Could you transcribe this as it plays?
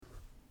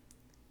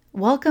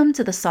Welcome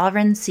to The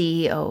Sovereign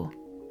CEO,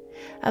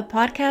 a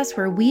podcast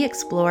where we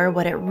explore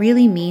what it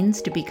really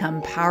means to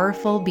become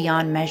powerful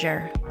beyond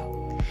measure.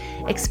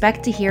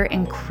 Expect to hear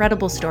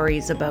incredible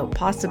stories about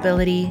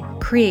possibility,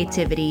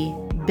 creativity,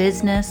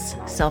 business,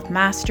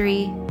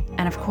 self-mastery,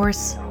 and of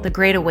course, the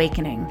Great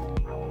Awakening.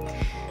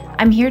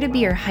 I'm here to be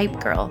your hype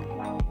girl,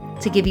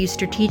 to give you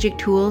strategic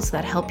tools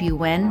that help you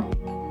win,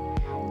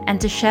 and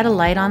to shed a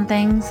light on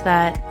things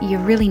that you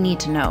really need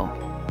to know.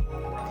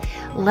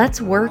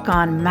 Let's work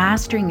on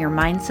mastering your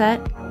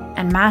mindset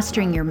and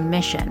mastering your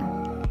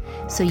mission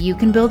so you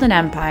can build an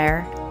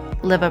empire,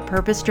 live a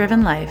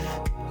purpose-driven life,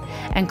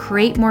 and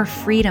create more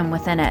freedom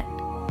within it,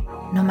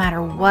 no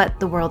matter what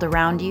the world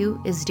around you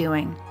is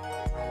doing.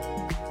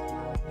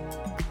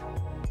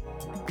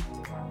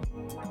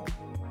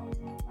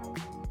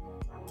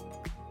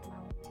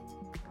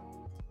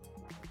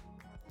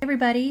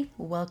 Everybody,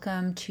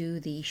 welcome to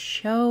the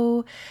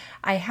show.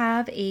 I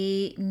have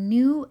a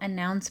new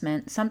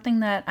announcement, something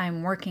that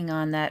I'm working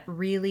on that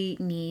really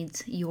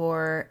needs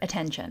your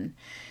attention.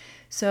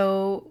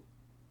 So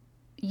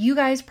you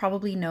guys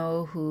probably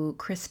know who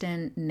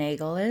Kristen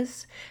Nagel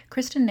is.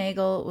 Kristen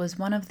Nagel was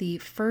one of the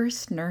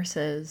first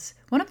nurses,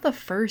 one of the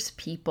first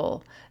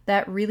people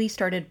that really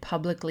started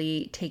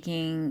publicly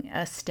taking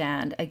a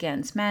stand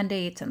against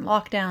mandates and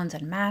lockdowns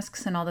and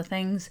masks and all the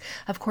things.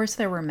 Of course,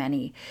 there were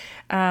many.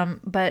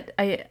 But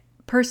I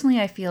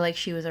feel like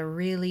she was a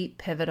really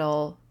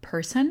pivotal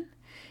person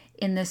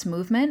in this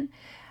movement.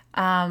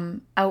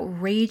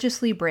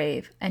 Outrageously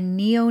brave, a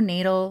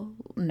neonatal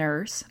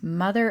nurse,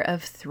 mother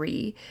of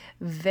 3,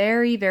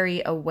 very,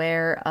 very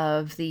aware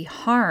of the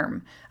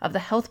harm of the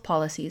health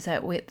policies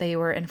that they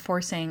were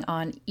enforcing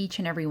on each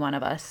and every one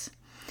of us.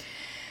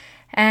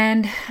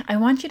 And I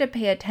want you to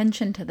pay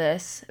attention to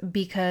this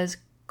because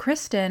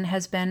Kristen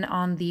has been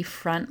on the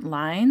front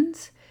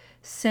lines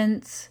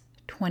since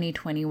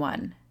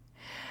 2021.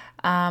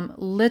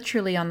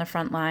 Literally on the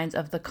front lines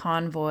of the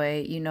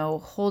convoy,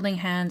 holding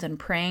hands and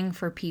praying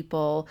for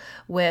people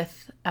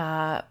with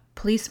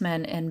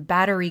policemen in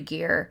battery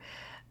gear,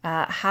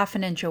 half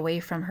an inch away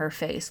from her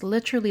face.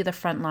 Literally the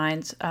front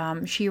lines.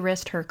 She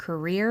risked her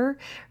career,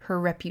 her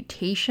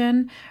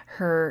reputation,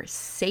 her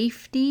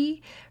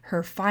safety,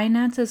 her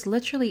finances,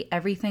 literally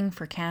everything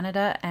for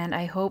Canada. And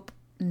I hope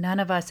none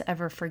of us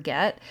ever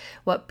forget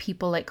what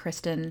people like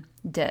Kristen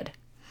did.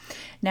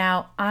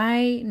 Now,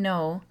 I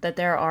know that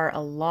there are a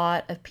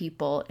lot of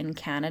people in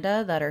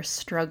Canada that are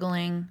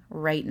struggling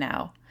right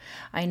now.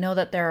 I know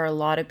that there are a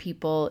lot of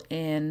people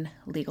in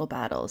legal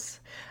battles.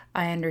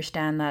 I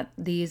understand that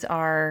these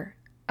are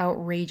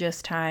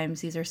outrageous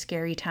times. These are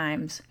scary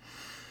times.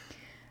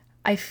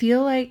 I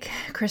feel like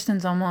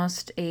Kristen's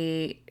almost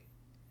a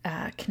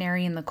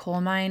canary in the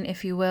coal mine,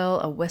 if you will,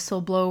 a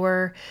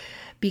whistleblower,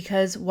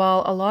 because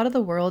while a lot of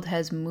the world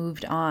has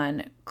moved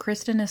on,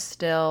 Kristen is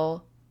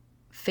still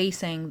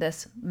facing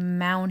this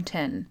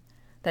mountain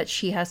that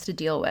she has to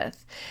deal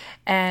with.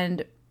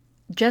 And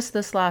just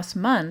this last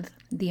month,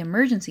 the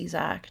Emergencies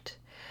Act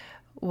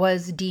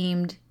was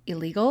deemed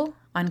illegal,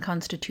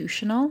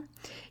 unconstitutional.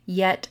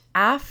 Yet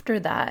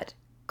after that,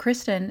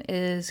 Kristen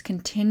is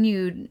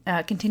continuing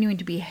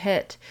to be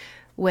hit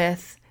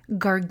with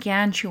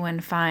gargantuan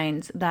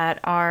fines that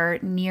are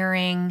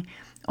nearing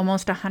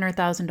almost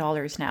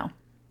 $100,000 now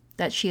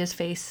that she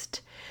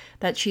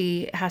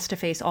has to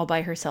face all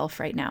by herself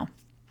right now.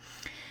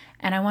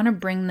 And I want to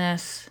bring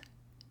this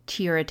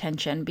to your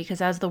attention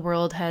because as the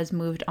world has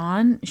moved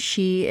on,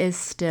 she is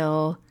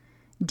still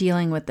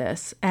dealing with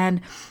this.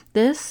 And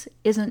this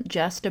isn't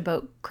just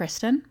about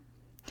Kristen.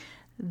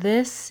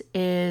 This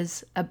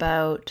is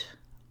about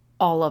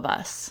all of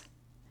us.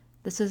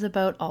 This is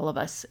about all of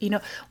us.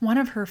 One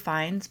of her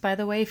fines, by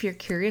the way, if you're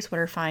curious what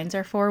her fines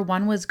are for,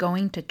 one was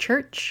going to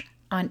church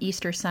on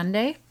Easter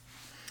Sunday.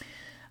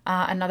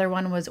 Another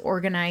one was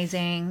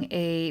organizing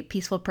a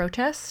peaceful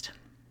protest.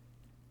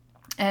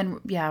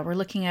 And yeah, we're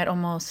looking at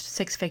almost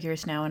 6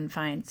 figures now in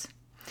fines.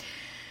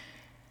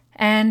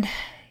 And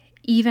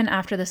even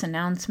after this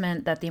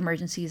announcement that the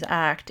Emergencies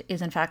Act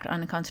is in fact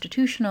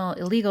unconstitutional,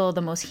 illegal,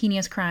 the most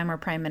heinous crime our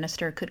prime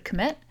minister could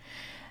commit,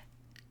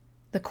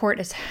 the court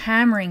is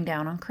hammering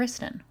down on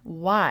Kristen.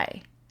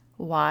 Why?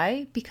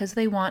 Why? Because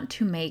they want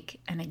to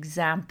make an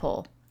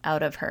example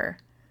out of her.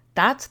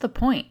 That's the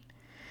point.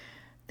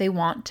 They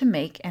want to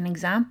make an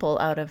example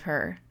out of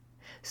her.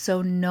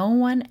 So no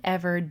one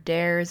ever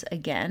dares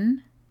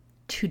again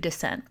to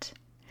dissent.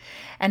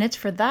 And it's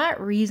for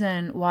that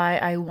reason why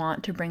I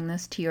want to bring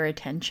this to your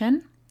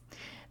attention.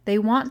 They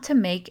want to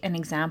make an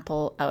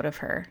example out of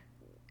her.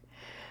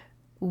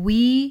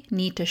 We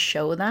need to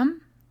show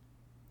them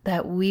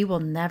that we will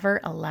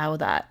never allow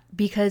that.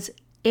 Because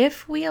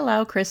if we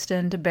allow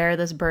Kristen to bear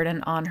this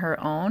burden on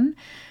her own,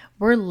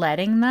 we're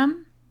letting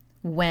them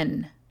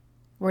win.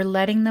 We're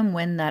letting them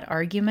win that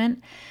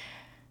argument.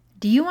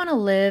 Do you want to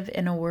live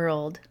in a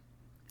world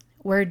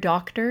where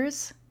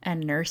doctors and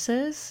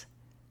nurses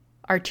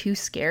are too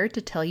scared to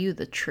tell you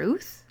the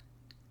truth?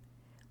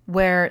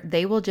 Where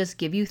they will just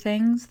give you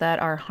things that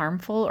are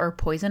harmful or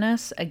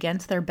poisonous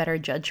against their better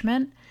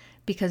judgment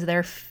because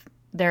they're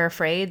They're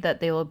afraid that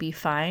they will be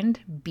fined,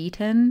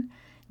 beaten,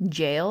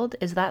 jailed.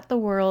 Is that the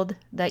world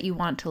that you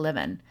want to live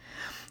in?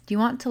 Do you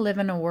want to live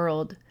in a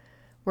world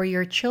where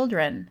your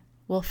children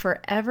will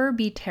forever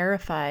be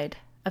terrified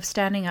of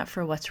standing up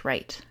for what's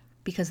right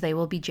because they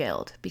will be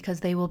jailed,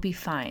 because they will be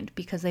fined,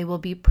 because they will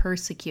be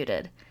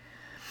persecuted?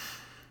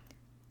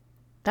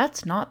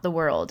 That's not the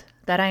world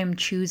that I am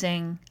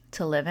choosing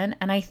to live in.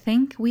 And I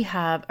think we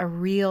have a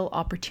real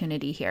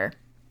opportunity here.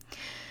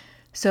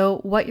 So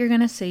what you're going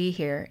to see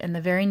here in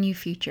the very near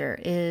future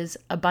is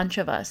a bunch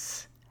of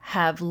us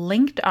have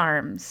linked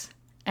arms,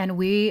 and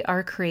we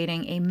are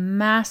creating a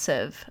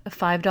massive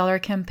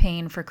 $5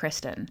 campaign for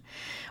Kristen.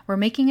 We're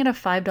making it a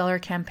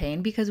 $5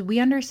 campaign because we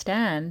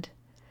understand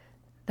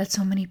that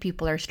so many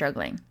people are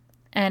struggling.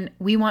 And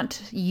we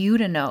want you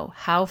to know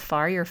how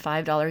far your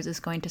 $5 is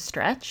going to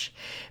stretch,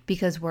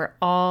 because we're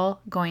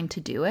all going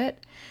to do it.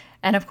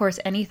 And of course,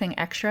 anything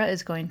extra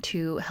is going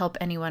to help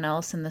anyone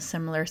else in the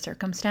similar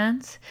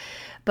circumstance.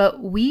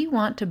 But we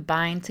want to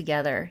bind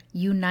together,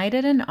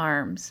 united in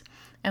arms,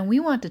 and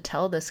we want to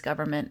tell this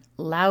government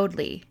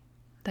loudly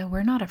that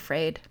we're not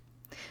afraid,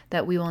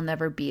 that we will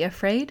never be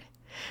afraid,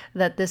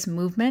 that this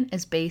movement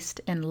is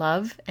based in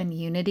love and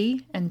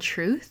unity and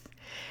truth,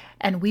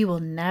 and we will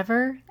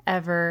never,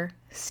 ever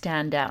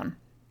stand down.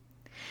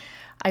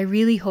 I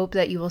really hope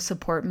that you will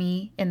support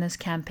me in this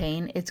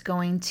campaign. It's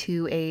going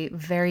to a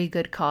very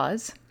good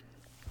cause.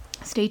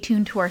 Stay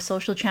tuned to our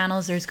social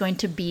channels. There's going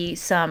to be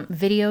some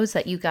videos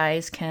that you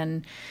guys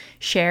can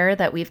share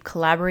that we've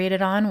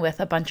collaborated on with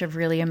a bunch of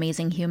really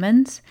amazing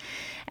humans.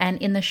 And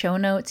in the show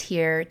notes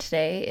here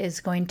today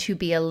is going to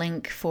be a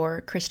link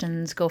for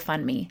Kristen's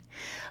GoFundMe.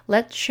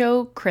 Let's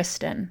show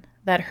Kristen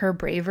that her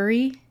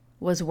bravery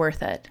was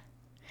worth it.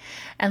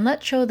 And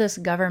let's show this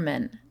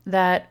government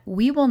that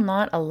we will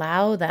not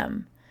allow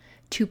them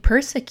to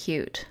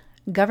persecute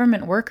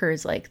government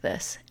workers like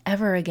this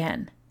ever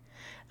again.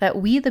 That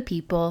we the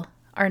people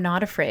are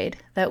not afraid,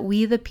 that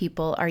we the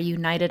people are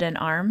united in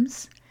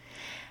arms,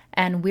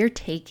 and we're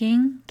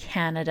taking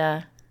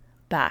Canada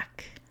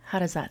back. How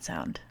does that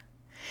sound?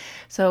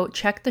 So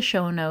check the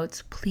show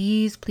notes.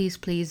 Please, please,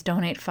 please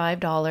donate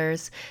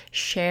 $5.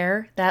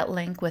 Share that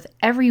link with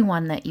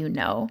everyone that you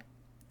know.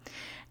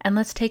 And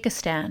let's take a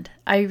stand.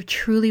 I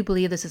truly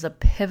believe this is a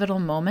pivotal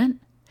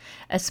moment,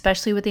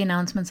 especially with the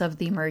announcements of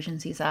the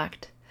Emergencies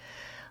Act.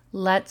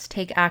 Let's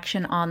take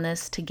action on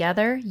this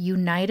together,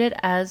 united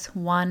as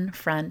one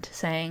front,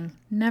 saying,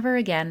 never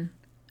again.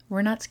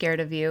 We're not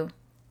scared of you.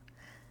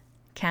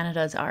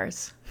 Canada's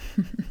ours.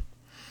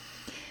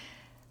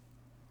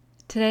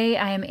 Today,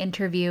 I am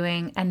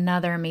interviewing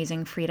another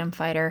amazing freedom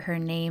fighter. Her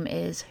name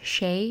is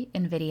Shae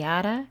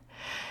Invidiata.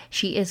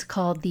 She is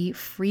called the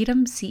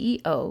Freedom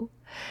CEO.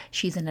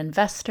 She's an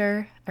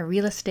investor, a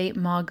real estate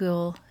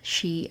mogul.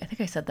 I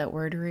think I said that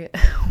word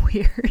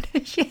weird.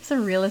 She has a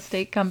real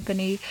estate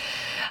company.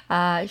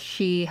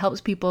 She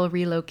helps people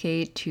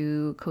relocate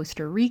to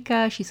Costa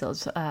Rica. She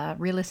sells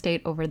real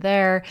estate over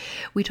there.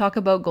 We talk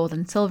about gold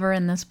and silver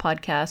in this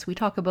podcast. We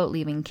talk about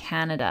leaving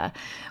Canada.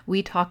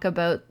 We talk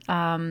about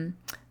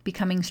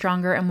becoming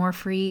stronger and more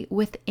free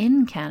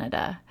within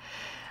Canada.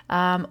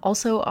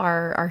 Also,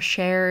 our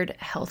shared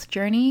health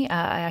journey.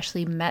 I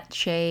actually met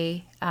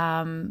Shae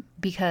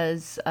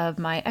because of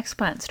my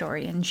explant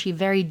story, and she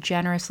very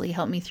generously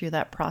helped me through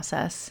that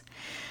process.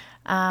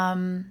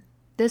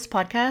 This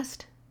podcast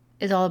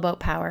is all about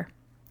power.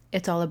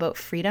 It's all about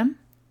freedom,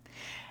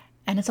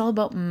 and it's all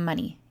about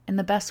money in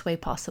the best way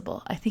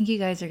possible. I think you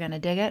guys are going to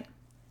dig it.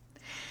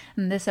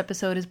 And this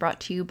episode is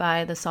brought to you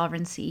by The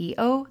Sovereign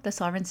CEO. The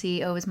Sovereign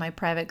CEO is my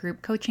private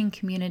group coaching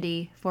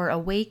community for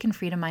awake and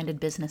freedom-minded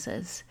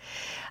businesses.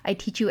 I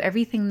teach you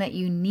everything that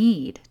you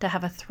need to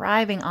have a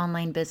thriving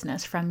online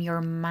business, from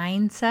your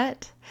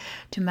mindset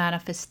to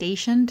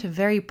manifestation to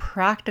very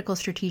practical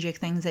strategic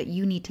things that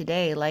you need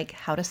today, like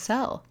how to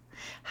sell,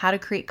 how to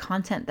create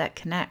content that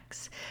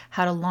connects,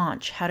 how to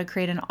launch, how to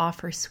create an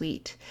offer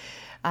suite.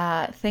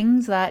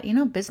 Things that,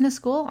 business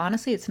school,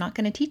 honestly, it's not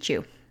going to teach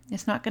you.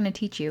 It's not going to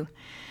teach you.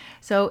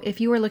 So if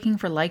you are looking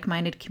for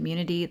like-minded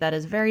community that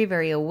is very,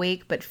 very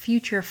awake but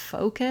future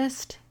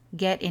focused,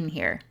 get in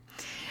here.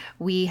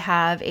 We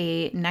have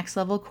a next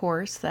level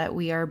course that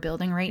we are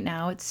building right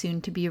now. It's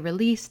soon to be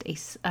released,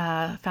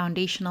 a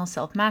foundational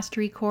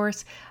self-mastery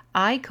course.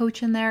 I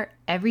coach in there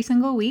every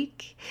single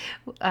week.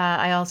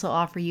 I also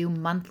offer you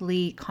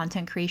monthly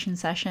content creation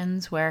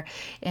sessions where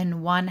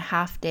in one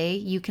half day,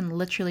 you can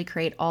literally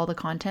create all the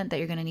content that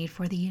you're going to need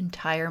for the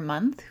entire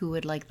month. Who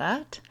would like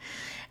that?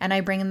 And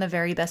I bring in the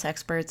very best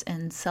experts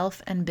in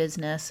self and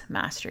business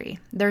mastery.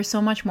 There's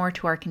so much more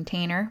to our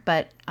container,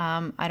 but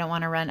I don't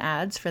want to run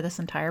ads for this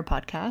entire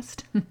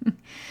podcast.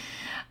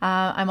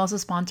 I'm also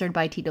sponsored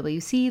by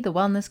TWC, the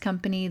wellness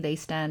company. They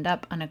stand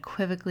up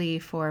unequivocally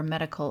for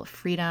medical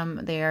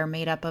freedom. They are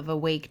made up of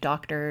awake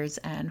doctors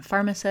and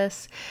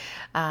pharmacists.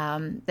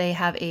 They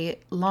have a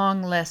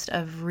long list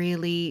of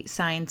really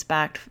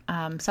science-backed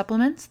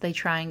supplements. They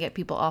try and get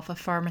people off of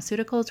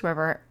pharmaceuticals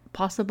wherever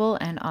possible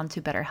and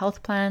onto better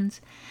health plans.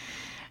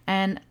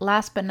 And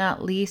last but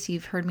not least,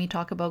 you've heard me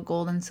talk about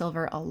gold and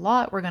silver a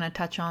lot. We're going to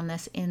touch on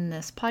this in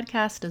this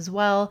podcast as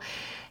well.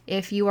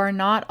 If you are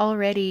not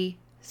already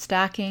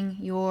stacking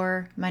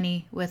your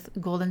money with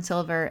gold and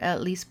silver,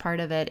 at least part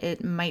of it,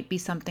 it might be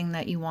something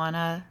that you want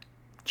to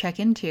check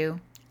into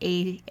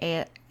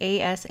ASAP.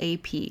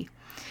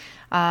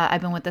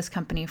 I've been with this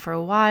company for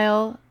a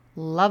while.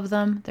 Love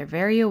them. They're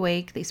very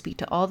awake. They speak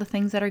to all the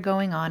things that are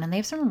going on, and they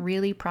have some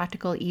really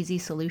practical, easy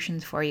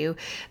solutions for you.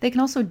 They can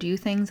also do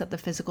things that the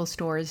physical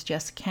stores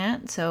just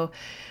can't. So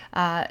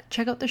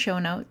check out the show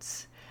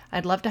notes.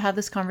 I'd love to have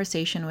this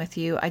conversation with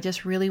you. I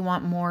just really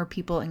want more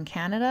people in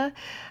Canada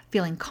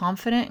feeling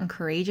confident and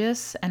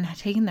courageous and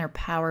taking their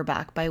power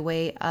back by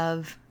way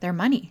of their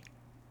money.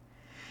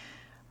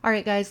 All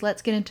right, guys,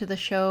 let's get into the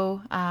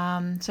show.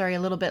 Sorry,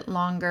 a little bit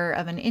longer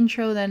of an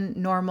intro than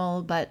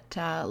normal, but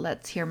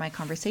let's hear my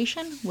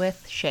conversation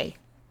with Shae.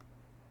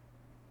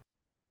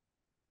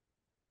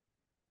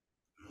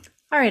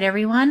 All right,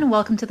 everyone,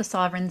 welcome to the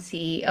Sovereign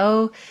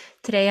CEO.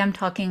 Today I'm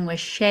talking with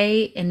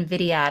Shae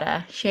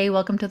Invidiata. Shae,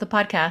 welcome to the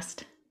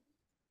podcast.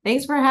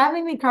 Thanks for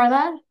having me,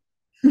 Carla.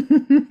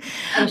 And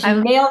she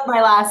I'm nailed my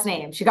last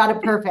name. She got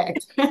it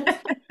perfect.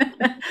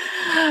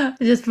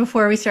 just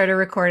before we started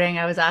recording,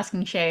 I was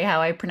asking Shae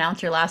how I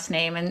pronounce your last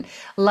name, and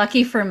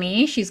lucky for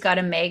me, she's got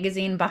a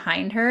magazine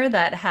behind her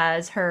that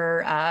has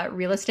her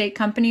real estate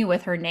company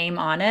with her name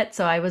on it.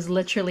 So I was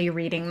literally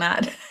reading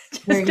that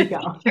There just to you make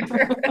go.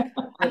 sure.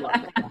 I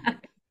love that.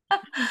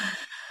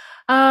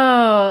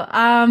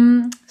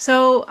 Oh,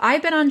 so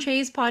I've been on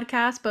Shae's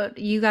podcast, but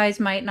you guys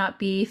might not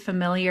be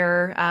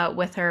familiar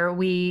with her.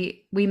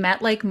 We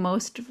met like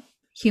most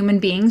human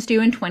beings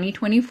do in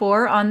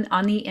 2024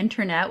 on the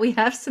internet. We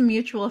have some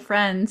mutual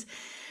friends.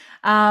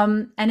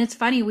 And it's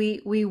funny,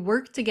 we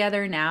work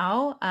together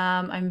now.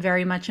 I'm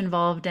very much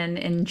involved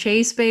in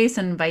Shae's space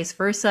and vice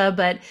versa,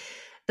 but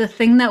the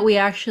thing that we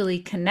actually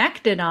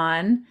connected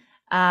on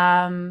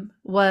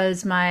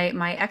was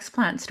my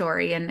explant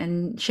story,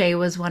 and Shae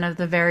was one of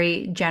the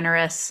very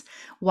generous,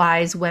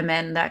 wise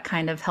women that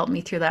kind of helped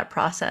me through that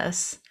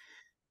process.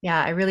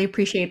 Yeah, I really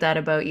appreciate that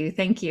about you.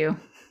 Thank you.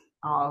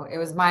 Oh, it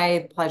was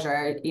my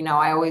pleasure.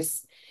 I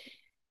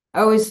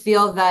always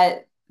feel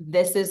that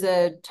this is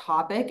a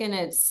topic and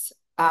it's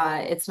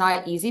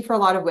not easy for a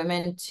lot of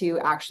women to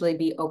actually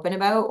be open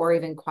about or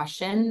even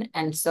question.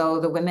 And so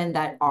the women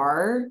that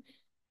are,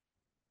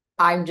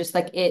 I'm just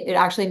like it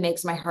actually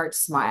makes my heart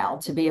smile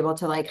to be able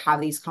to like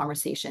have these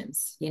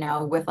conversations,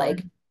 with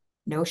like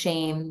no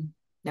shame,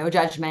 no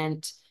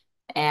judgment.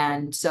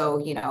 And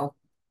so,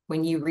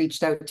 when you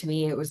reached out to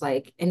me, it was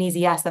like an easy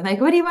yes. I'm like,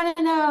 what do you want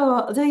to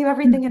know? I'll tell you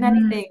everything and Mhm.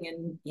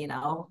 anything.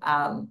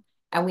 And,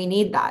 and we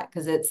need that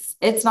because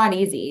it's not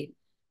easy,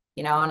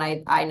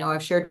 and I know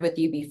I've shared with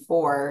you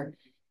before.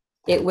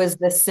 It was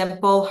the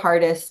simple,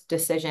 hardest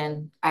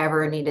decision I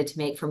ever needed to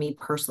make for me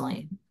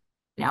personally.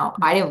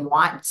 I didn't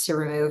want to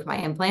remove my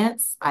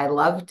implants. I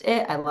loved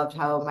it. I loved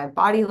how my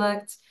body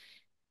looked.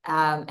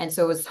 And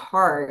so it was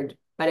hard,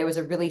 but it was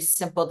a really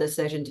simple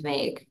decision to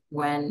make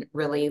when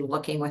really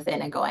looking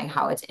within and going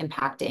how it's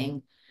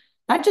impacting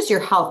not just your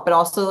health, but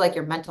also like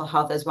your mental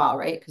health as well,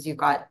 right? Because you've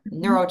got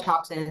Mhm.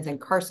 neurotoxins and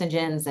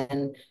carcinogens,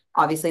 and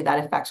obviously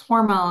that affects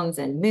hormones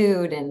and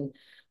mood and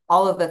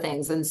all of the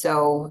things. And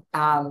so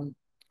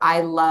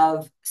I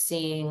love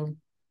seeing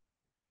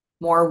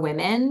more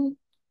women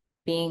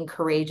being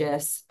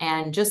courageous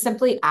and just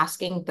simply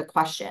asking the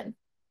question.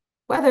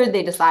 Whether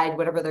they decide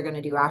whatever they're going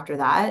to do after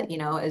that,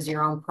 is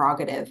your own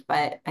prerogative.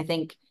 But I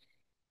think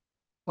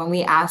when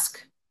we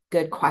ask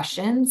good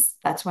questions,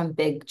 that's when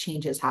big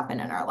changes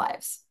happen in our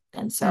lives.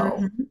 And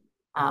so,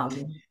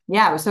 Mhm.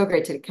 yeah, it was so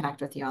great to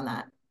connect with you on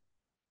that.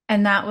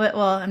 And that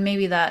well, and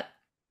maybe that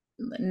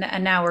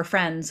and now we're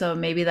friends, so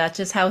maybe that's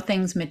just how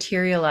things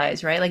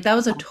materialize, right? Like that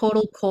was a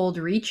total cold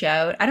reach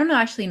out. I don't know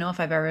actually know if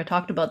I've ever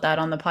talked about that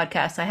on the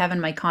podcast. I have in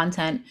my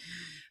content.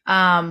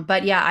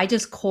 But yeah, I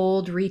just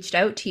cold reached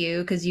out to you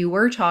because you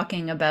were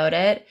talking about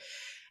it.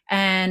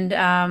 And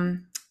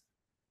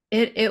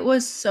it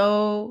was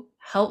so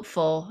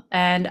helpful.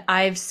 And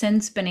I've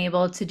since been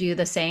able to do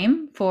the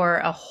same for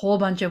a whole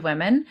bunch of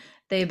women.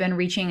 They've been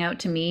reaching out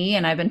to me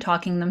and I've been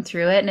talking them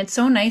through it. And it's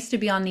so nice to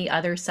be on the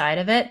other side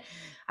of it.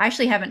 I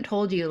actually haven't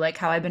told you like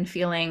how I've been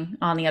feeling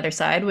on the other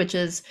side, which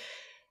is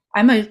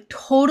I'm a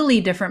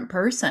totally different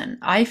person.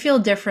 I feel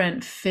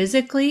different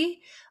physically,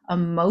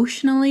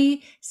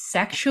 emotionally,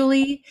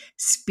 sexually,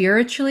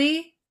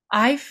 spiritually.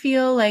 I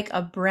feel like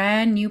a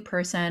brand new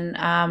person.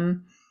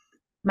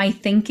 My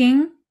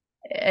thinking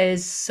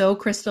is so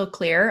crystal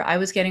clear. I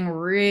was getting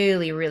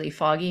really, really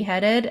foggy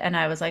headed, and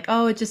I was like,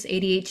 oh, it's just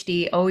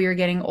ADHD. Oh, you're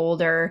getting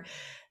older.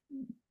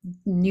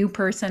 New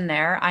person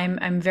there.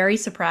 I'm very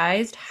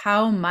surprised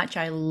how much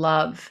I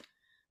love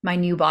my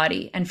new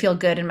body and feel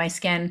good in my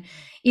skin,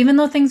 even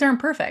though things aren't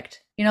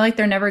perfect. Like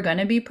they're never going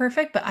to be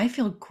perfect, but I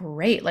feel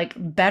great, like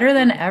better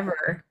than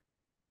ever.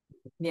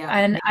 Yeah.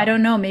 And I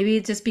don't know, maybe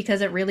it's just because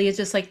it really is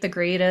just like the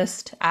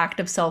greatest act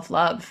of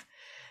self-love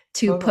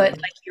to put Totally.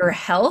 like your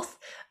health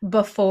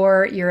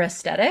before your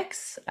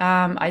aesthetics.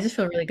 I just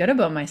feel really good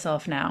about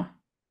myself now.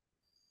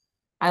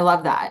 I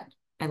love that.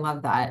 I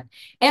love that.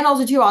 And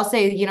also too, I'll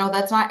say,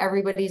 that's not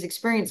everybody's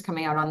experience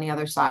coming out on the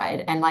other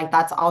side. And like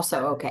that's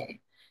also okay.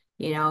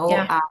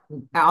 Yeah.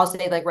 I'll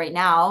say like right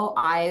now,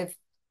 I've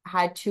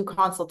had two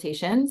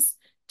consultations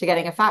to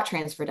getting a fat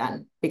transfer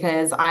done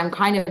because I'm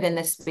kind of in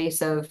this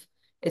space of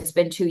it's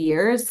been 2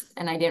 years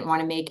and I didn't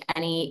want to make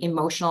any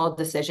emotional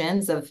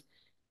decisions of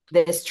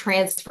this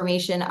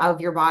transformation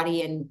of your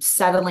body and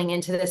settling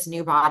into this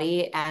new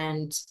body.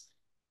 And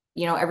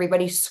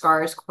everybody's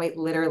scars, quite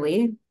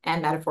literally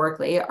and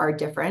metaphorically, are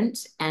different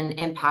and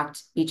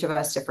impact each of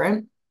us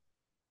different.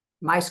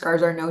 My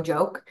scars are no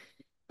joke.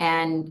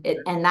 And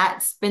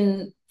that's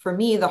been for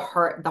me the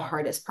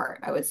hardest part,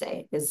 I would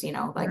say, is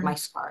like Mhm. my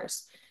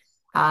scars.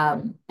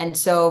 And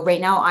so right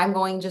now I'm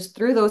going just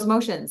through those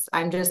motions.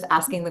 I'm just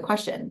asking the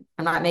question.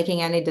 I'm not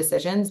making any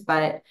decisions,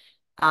 but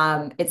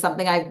it's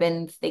something I've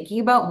been thinking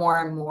about more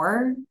and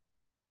more.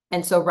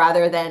 And so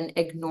rather than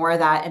ignore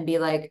that and be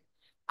like,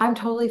 I'm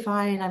totally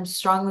fine, I'm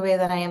strong the way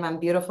that I am, I'm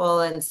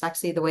beautiful and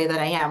sexy the way that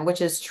I am, which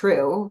is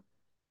true,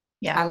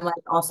 Yeah. I'm like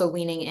also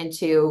leaning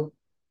into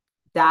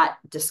that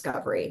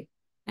discovery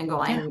and Yeah.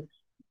 going,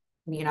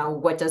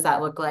 what does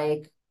that look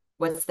like?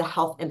 What's the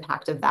health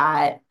impact of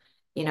that?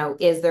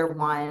 Is there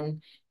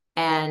one?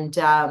 And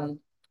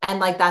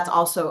like that's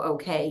also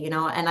okay,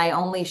 and I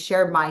only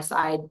share my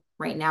side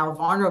right now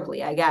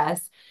vulnerably, I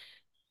guess,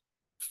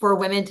 for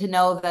women to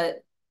know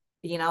that,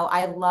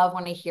 I love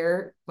when I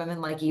hear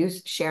women like you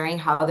sharing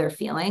how they're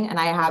feeling. And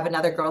I have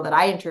another girl that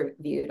I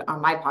interviewed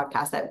on my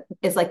podcast that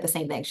is like the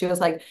same thing. She was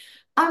like,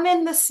 I'm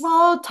in the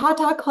small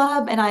Tata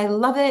club and I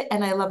love it.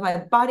 And I love my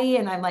body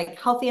and I'm like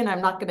healthy and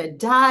I'm not going to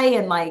die.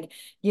 And like,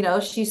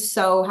 she's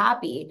so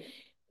happy.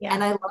 Yeah.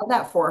 And I love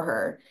that for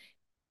her.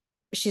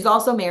 She's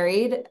also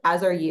married,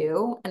 as are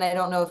you. And I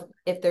don't know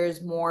if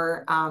there's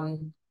more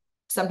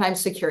sometimes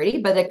security,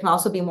 but it can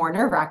also be more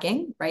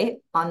nerve-wracking, right?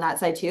 On that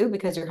side too,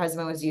 because your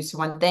husband was used to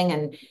one thing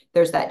and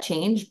there's that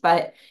change.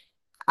 But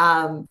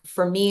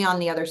for me on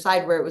the other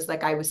side, where it was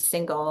like I was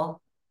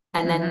single,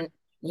 and Hmm. then,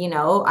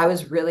 I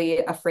was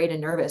really afraid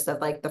and nervous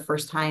of like the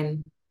first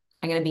time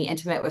I'm going to be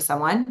intimate with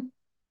someone.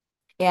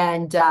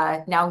 And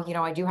now,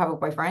 I do have a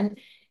boyfriend.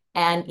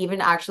 And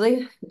even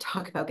actually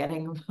talk about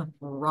getting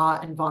raw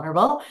and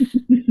vulnerable,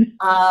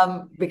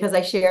 because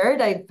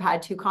I've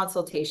had two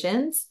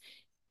consultations,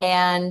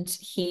 and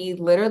he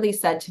literally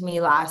said to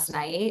me last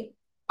night,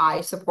 I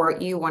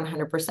support you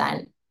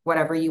 100%,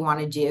 whatever you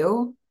want to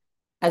do,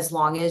 as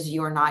long as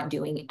you're not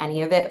doing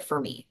any of it for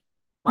me.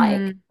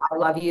 Like, Mm. I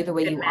love you the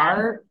way Good you man.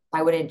 are.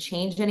 I wouldn't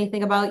change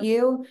anything about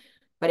you.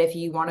 But if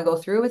you want to go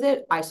through with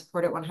it, I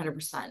support it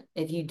 100%.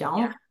 If you Yeah.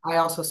 don't, I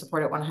also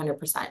support it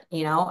 100%,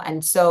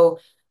 And so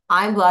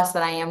I'm blessed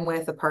that I am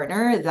with a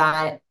partner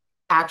that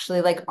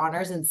actually like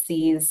honors and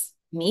sees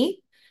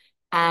me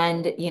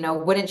and,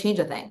 wouldn't change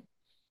a thing.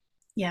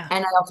 Yeah.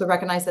 And I also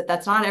recognize that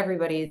that's not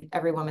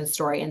every woman's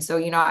story. And so,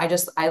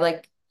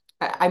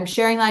 I'm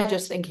sharing that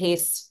just in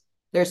case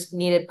there's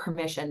needed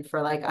permission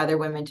for like other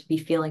women to be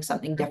feeling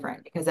something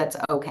different because that's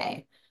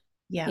okay,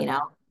 Yeah. you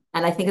know?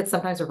 And I think it's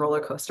sometimes a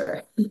roller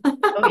coaster.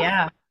 Oh,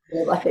 yeah.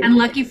 And Like,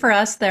 lucky for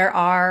us, there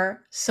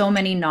are so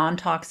many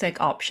non-toxic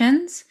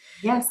options.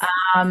 yes,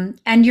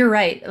 And you're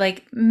right.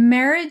 Like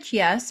marriage,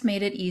 yes,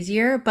 made it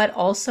easier, but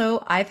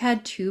also I've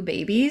had two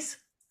babies.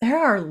 There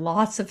are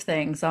lots of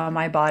things on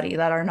my body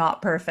that are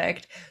not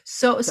perfect.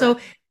 So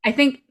correct. I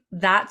think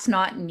that's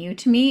not new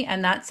to me,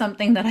 and that's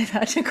something that I've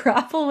had to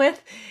grapple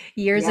with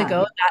years Yeah,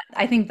 ago.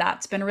 I think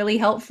that's been really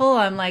helpful.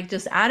 I'm like,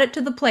 just add it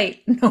to the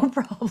plate, no yeah,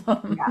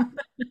 problem.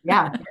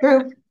 yeah,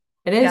 true.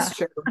 It Yeah, is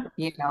true,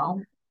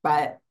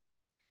 but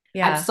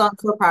yeah, I'm so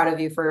proud of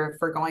you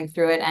for going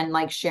through it and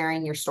like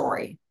sharing your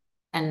story.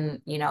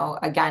 And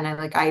again,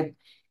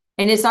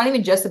 and it's not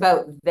even just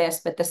about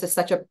this, but this is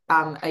such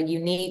a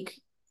unique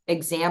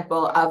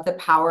example of the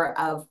power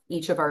of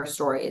each of our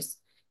stories,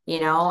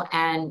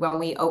 and when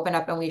we open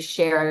up and we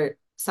share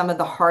some of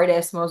the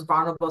hardest, most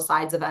vulnerable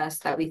sides of us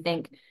that we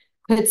think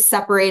could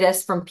separate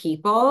us from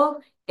people,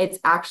 it's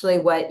actually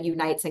what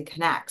unites and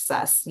connects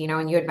us,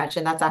 and you had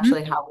mentioned that's mhm,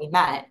 actually how we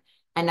met.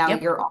 And now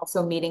yep, you're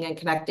also meeting and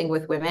connecting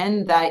with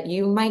women that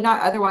you might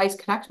not otherwise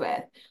connect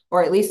with,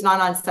 or at least not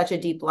on such a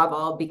deep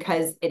level,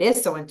 because it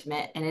is so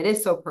intimate and it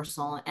is so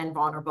personal and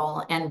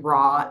vulnerable and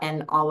raw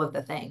and all of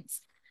the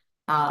things.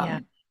 yeah,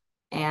 Um,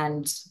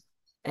 and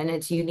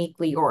it's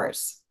uniquely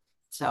yours.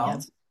 yeah. So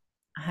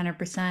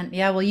 100%.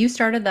 Yeah, well, you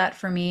started that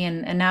for me,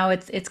 and now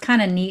it's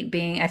kind of neat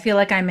being. I feel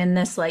like I'm in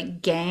this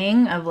like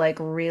gang of like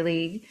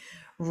really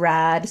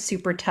rad,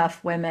 super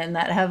tough women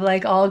that have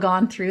like all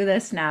gone through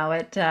this now.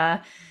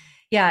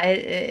 Yeah,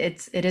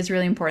 it is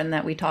really important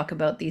that we talk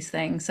about these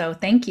things. So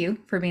thank you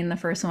for being the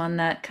first one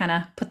that kind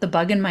of put the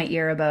bug in my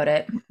ear about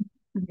it.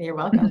 you're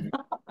welcome.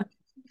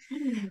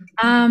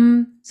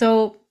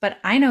 But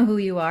I know who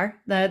you are.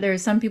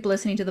 There's some people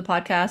listening to the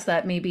podcast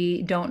that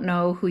maybe don't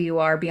know who you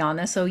are beyond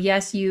this. So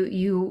yes,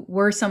 you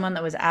were someone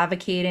that was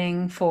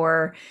advocating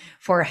for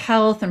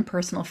health and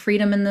personal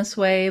freedom in this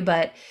way,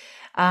 but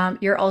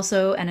You're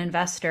also an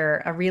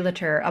investor, a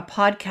realtor, a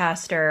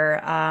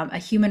podcaster, a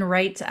human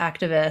rights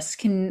activist.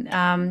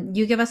 Can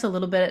you give us a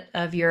little bit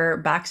of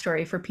your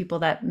backstory for people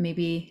that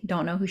maybe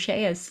don't know who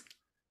Shae is?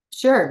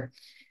 Sure.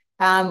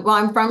 Well,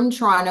 I'm from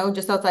Toronto,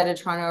 just outside of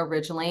Toronto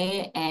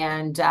originally.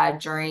 And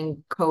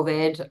during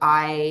COVID,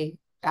 I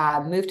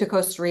moved to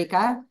Costa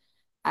Rica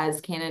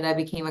as Canada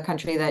became a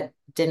country that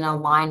didn't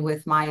align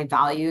with my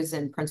values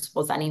and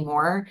principles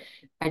anymore.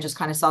 I just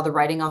kind of saw the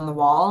writing on the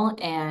wall,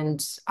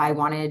 and I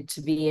wanted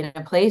to be in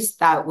a place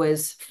that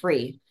was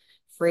free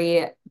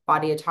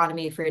body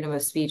autonomy, freedom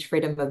of speech,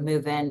 freedom of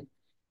movement,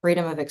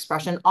 freedom of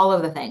expression, all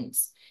of the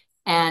things.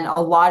 And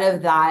a lot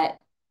of that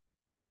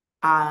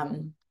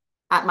um,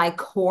 at my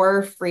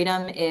core,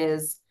 freedom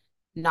is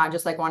not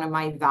just like one of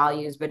my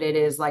values, but it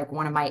is like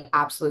one of my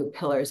absolute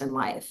pillars in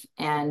life.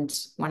 And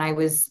when I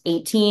was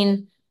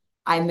 18,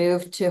 I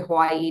moved to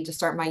Hawaii to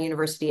start my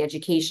university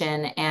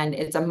education. And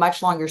it's a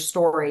much longer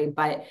story,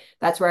 but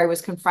that's where I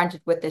was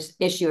confronted with this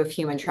issue of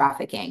human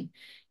trafficking.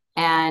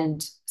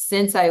 And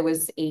since I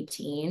was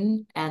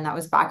 18, and that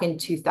was back in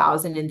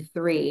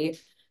 2003,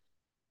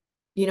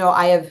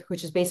 I have,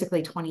 which is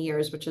basically 20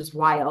 years, which is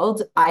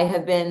wild. I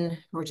have been,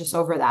 or just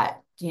over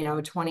that,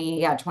 20,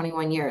 yeah,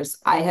 21 years.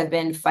 I have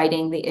been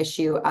fighting the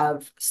issue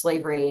of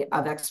slavery,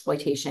 of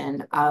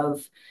exploitation,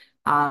 of,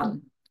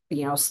 um,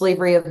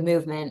 slavery of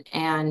movement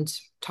and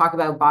talk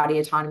about body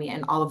autonomy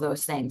and all of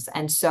those things.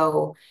 And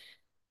so,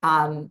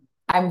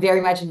 I'm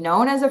very much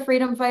known as a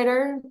freedom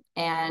fighter,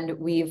 and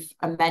we've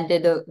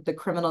amended the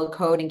criminal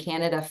code in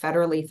Canada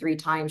federally 3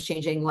 times,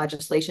 changing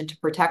legislation to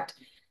protect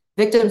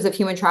victims of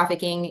human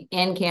trafficking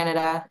in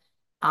Canada.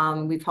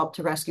 We've helped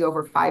to rescue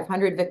over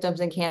 500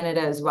 victims in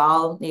Canada as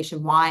well,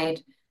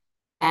 nationwide.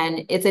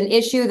 And it's an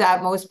issue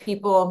that most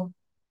people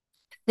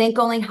think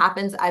only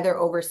happens either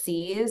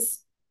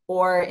overseas,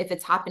 or if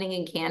it's happening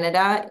in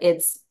Canada,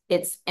 it's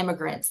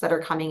immigrants that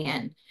are coming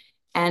in.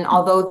 And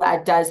although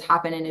that does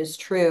happen and is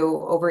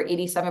true, over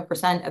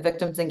 87% of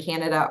victims in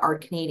Canada are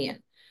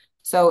Canadian.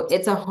 So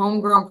it's a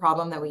homegrown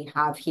problem that we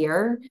have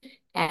here.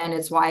 And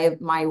it's why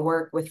my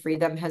work with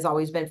Freedom has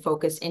always been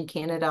focused in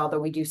Canada, although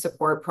we do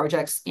support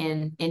projects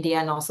in India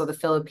and also the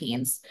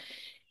Philippines.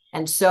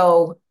 And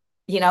so,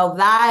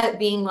 that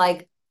being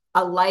like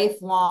a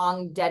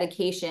lifelong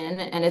dedication,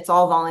 and it's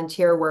all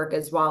volunteer work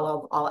as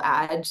well, I'll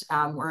add.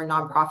 We're a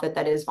nonprofit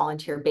that is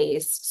volunteer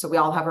based. So we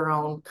all have our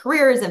own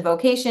careers and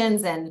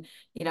vocations, and,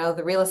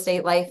 the real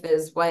estate life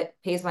is what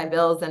pays my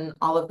bills and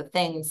all of the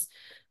things.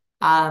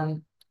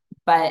 Um,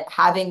 but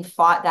having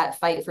fought that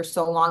fight for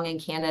so long in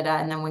Canada,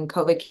 and then when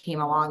COVID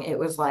came along, it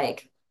was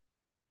like,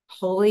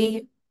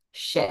 holy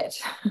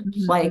shit.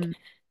 Like,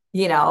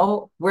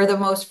 Mhm. we're the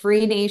most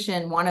free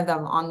nation, one of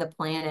them on the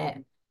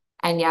planet.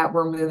 And yet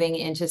we're moving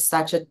into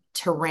such a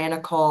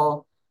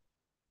tyrannical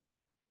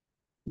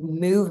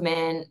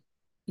movement,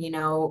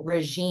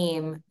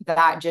 regime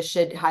that just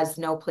has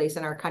no place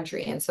in our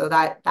country. And so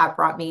that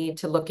brought me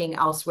to looking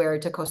elsewhere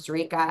to Costa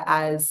Rica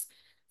as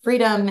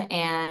freedom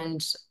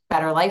and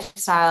better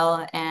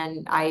lifestyle.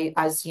 And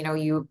as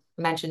you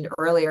mentioned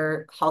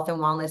earlier, health and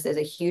wellness is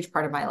a huge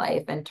part of my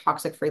life, and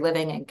toxic free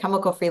living and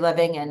chemical free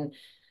living. And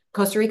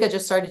Costa Rica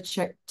just started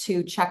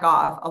to check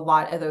off a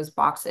lot of those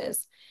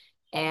boxes.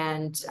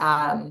 And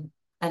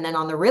then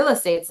on the real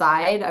estate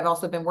side, I've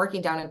also been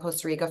working down in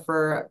Costa Rica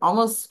for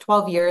almost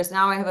 12 years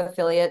now. I have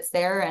affiliates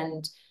there,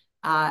 and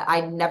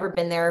I've never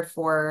been there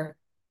for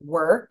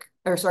work,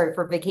 or sorry,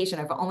 for vacation.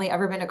 I've only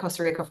ever been to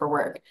Costa Rica for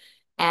work.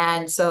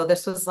 And so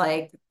this was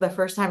like the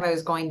first time I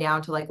was going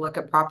down to like look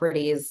at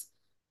properties.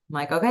 I'm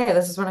like, okay,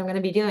 this is what I'm going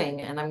to be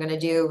doing. And I'm going to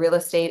do real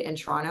estate in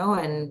Toronto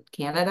and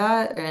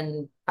Canada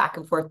and back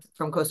and forth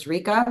from Costa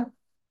Rica.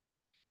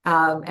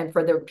 And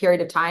for the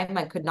period of time,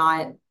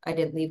 I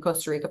didn't leave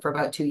Costa Rica for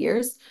about 2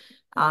 years,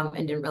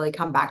 and didn't really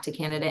come back to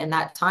Canada in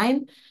that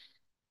time.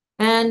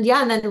 And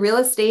yeah, and then real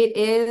estate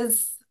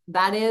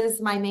that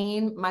is my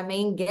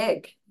main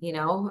gig,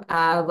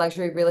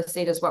 luxury real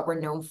estate is what we're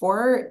known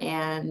for.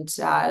 And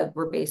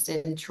we're based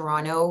in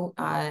Toronto,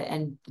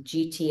 and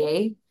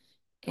GTA.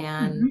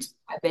 And Mhm.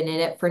 I've been in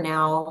it for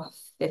now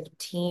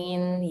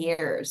 15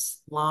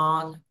 years,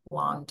 long,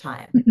 long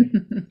time.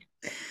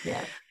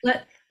 Yeah,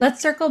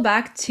 Let's circle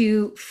back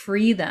to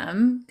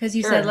freedom because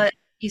sure.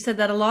 you said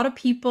that a lot of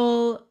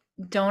people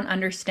don't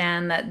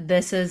understand that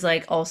this is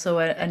like also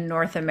a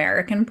North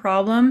American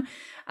problem.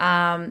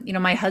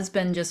 My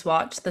husband just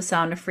watched The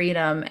Sound of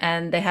Freedom,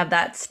 and they have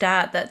that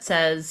stat that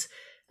says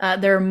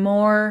there are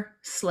more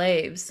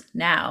slaves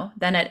now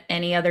than at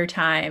any other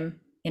time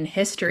in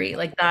history.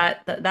 Like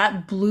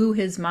that blew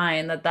his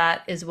mind that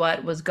that is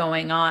what was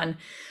going on.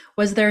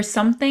 Was there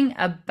something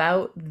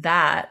about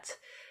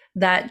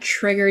that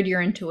triggered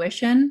your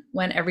intuition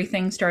when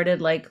everything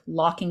started like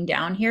locking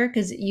down here?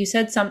 Because you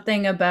said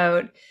something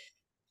about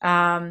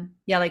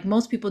yeah, like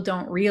most people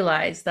don't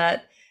realize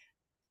that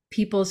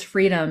people's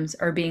freedoms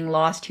are being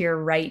lost here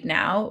right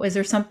now. Is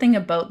there something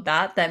about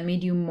that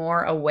made you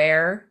more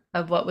aware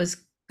of what was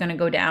going to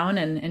go down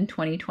in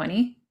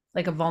 2020,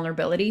 like a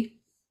vulnerability?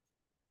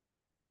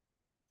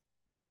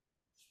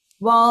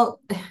 Well,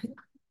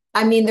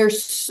 I mean,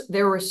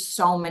 there were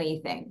so many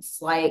things.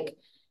 Like,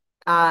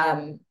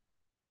 um,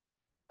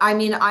 I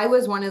mean, I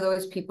was one of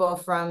those people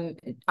from,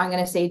 I'm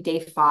gonna say day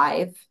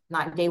five,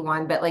 not day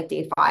one, but like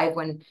day five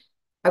when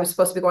I was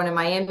supposed to be going to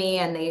Miami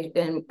and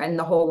and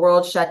the whole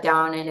world shut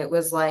down, and it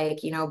was like,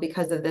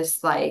 because of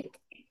this like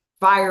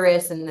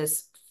virus and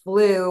this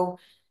flu,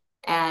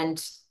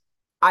 and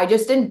I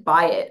just didn't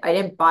buy it. I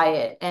didn't buy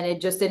it. And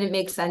it just didn't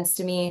make sense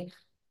to me,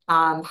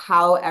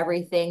 how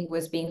everything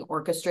was being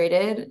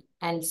orchestrated.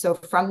 And so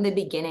from the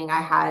beginning,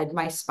 I had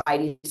my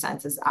spidey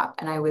senses up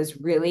and I was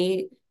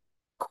really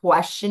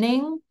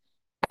questioning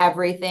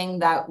everything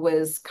that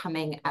was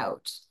coming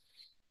out.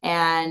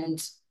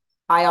 And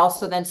I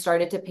also then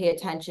started to pay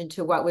attention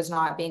to what was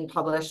not being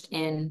published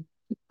in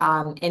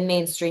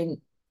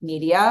mainstream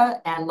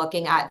media and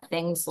looking at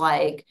things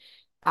like,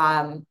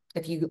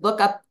 if you look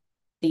up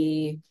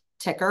the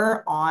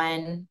ticker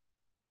on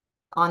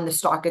the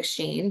stock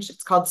exchange,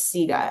 it's called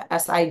SIGA,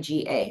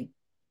 SIGA.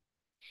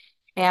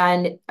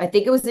 And I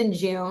think it was in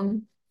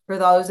June. For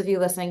those of you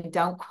listening,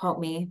 don't quote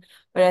me,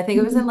 but I think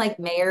it was in like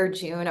May or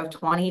June of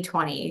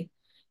 2020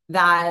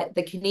 that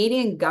the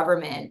Canadian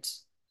government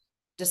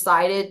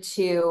decided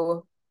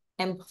to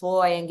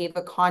employ and gave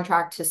a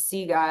contract to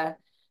SIGA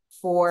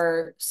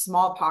for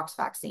smallpox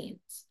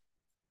vaccines.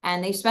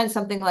 And they spent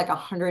something like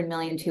 $100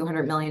 million,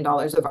 $200 million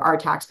of our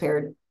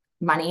taxpayer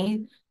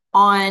money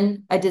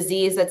on a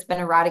disease that's been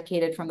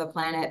eradicated from the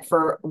planet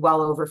for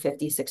well over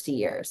 50, 60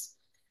 years.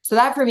 So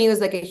that for me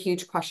was like a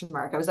huge question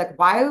mark. I was like,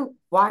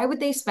 why would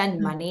they spend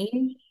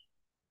money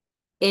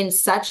in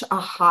such a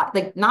hot,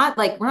 like, not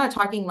like, we're not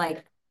talking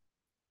like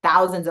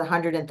thousands and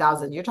hundreds and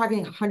thousands. You're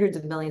talking hundreds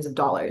of millions of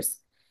dollars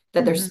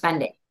that they're Mm-hmm.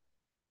 spending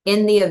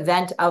in the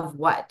event of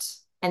what?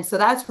 And so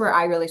that's where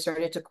I really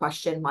started to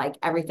question like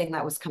everything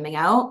that was coming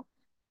out.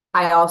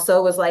 I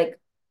also was like,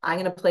 I'm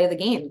going to play the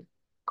game.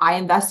 I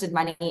invested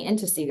money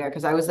into Sega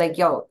because I was like,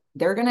 yo,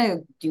 they're going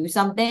to do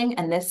something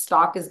and this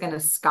stock is going to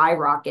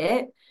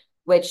skyrocket,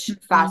 which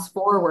Mm-hmm. fast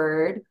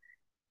forward,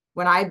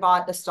 when I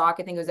bought the stock,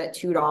 I think it was at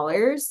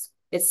 $2.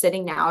 It's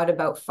sitting now at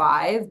about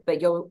 5.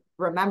 But you'll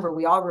remember,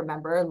 we all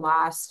remember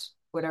last,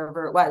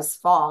 whatever it was,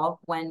 fall,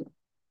 when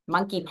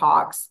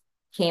monkeypox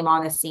came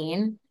on the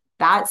scene,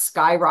 that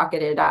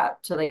skyrocketed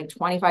up to like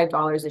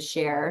 $25 a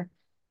share.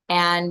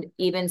 And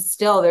even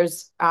still,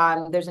 there's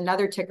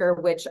another ticker,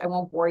 which I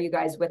won't bore you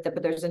guys with it,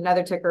 but there's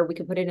another ticker. We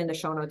can put it in the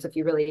show notes if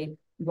you really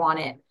want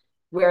it,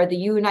 where the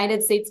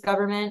United States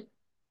government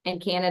and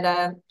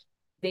Canada,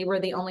 they were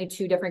the only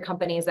two different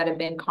companies that have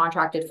been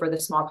contracted for the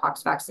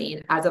smallpox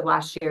vaccine as of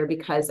last year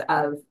because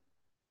of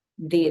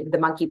the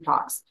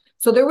monkeypox.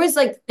 So there was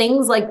like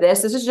things like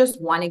this. This is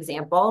just one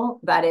example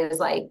that is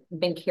like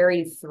been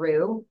carried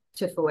through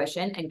to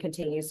fruition and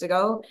continues to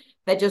go,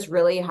 that just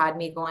really had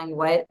me going,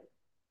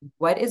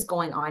 what is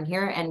going on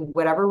here? And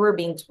whatever we're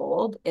being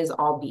told is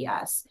all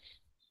BS.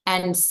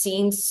 And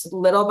seeing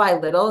little by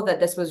little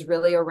that this was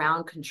really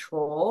around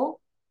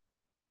control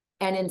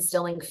and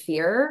instilling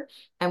fear.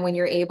 And when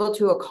you're able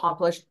to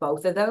accomplish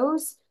both of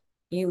those,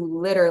 you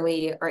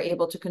literally are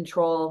able to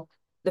control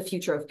the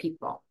future of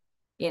people,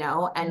 you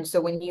know? And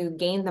so when you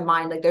gain the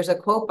mind, like there's a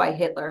quote by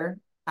Hitler.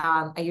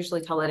 I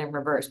usually tell it in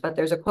reverse, but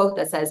there's a quote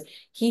that says,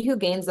 "He who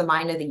gains the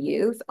mind of the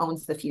youth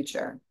owns the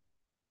future."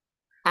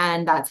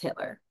 And that's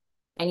Hitler.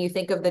 And you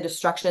think of the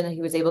destruction that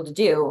he was able to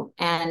do,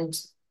 and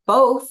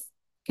both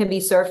can be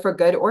served for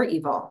good or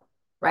evil,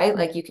 right?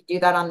 Like you can do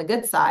that on the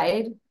good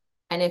side.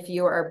 And if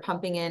you are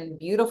pumping in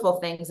beautiful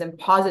things and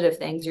positive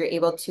things, you're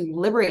able to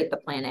liberate the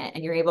planet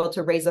and you're able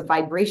to raise the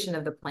vibration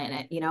of the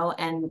planet,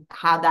 and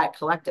have that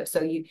collective.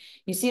 So you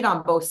see it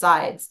on both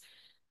sides.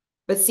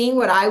 But seeing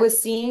what I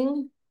was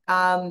seeing,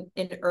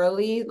 in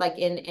early, like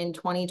in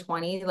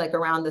 2020, like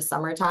around the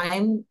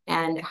summertime,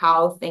 and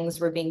how things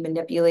were being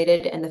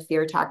manipulated and the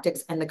fear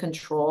tactics and the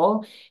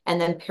control,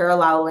 and then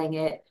paralleling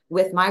it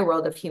with my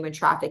world of human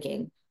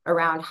trafficking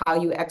around how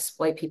you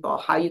exploit people,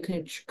 how you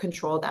can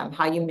control them,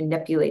 how you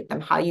manipulate them,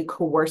 how you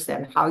coerce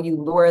them, how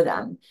you lure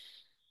them.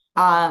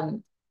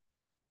 Um,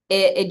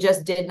 it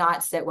just did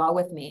not sit well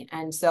with me.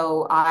 And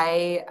so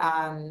I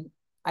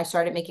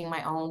started making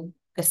my own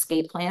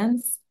escape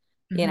plans,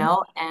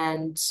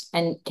 Mm-hmm.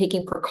 and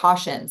taking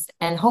precautions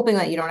and hoping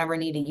that you don't ever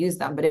need to use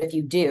them. But if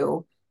you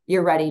do,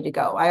 you're ready to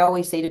go. I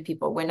always say to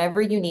people,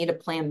 whenever you need a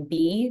plan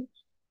B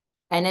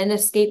and an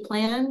escape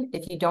plan,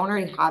 if you don't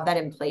already have that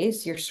in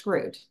place, you're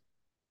screwed.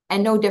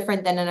 And no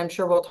different than, and I'm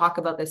sure we'll talk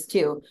about this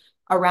too,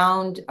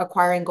 around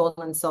acquiring gold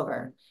and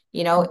silver.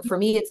 For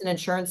me, it's an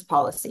insurance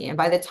policy. And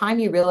by the time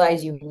you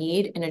realize you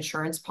need an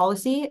insurance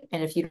policy,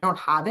 and if you don't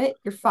have it,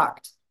 you're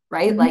fucked,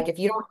 right? Mm-hmm. Like if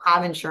you don't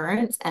have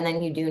insurance and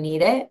then you do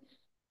need it,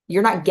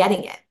 you're not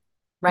getting it,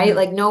 right? No.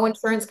 Like no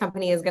insurance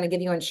company is going to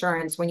give you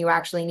insurance when you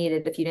actually need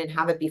it if you didn't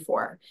have it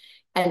before.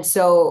 And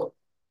so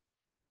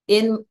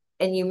and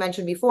you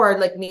mentioned before,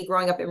 like me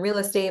growing up in real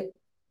estate,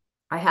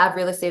 I have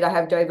real estate, I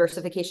have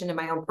diversification in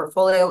my own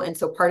portfolio. And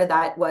so part of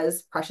that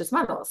was precious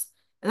metals.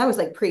 And that was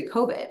like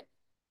pre-COVID.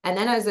 And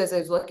then as I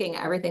was looking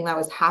at everything that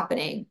was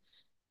happening,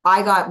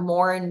 I got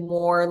more and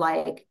more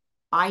like,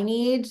 I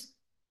need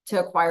to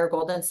acquire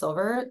gold and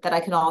silver that I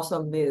can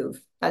also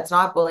move. That's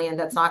not bullion,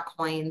 that's not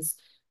coins.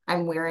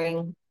 I'm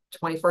wearing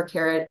 24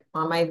 karat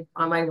on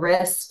my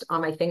wrist,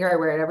 on my finger. I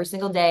wear it every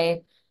single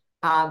day.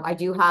 I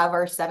do have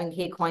our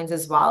 7K coins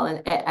as well,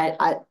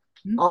 and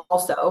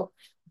also,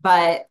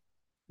 but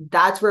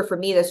that's where for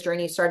me this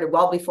journey started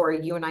well before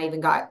you and I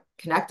even got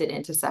connected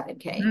into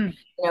 7K.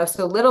 Mm-hmm.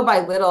 So little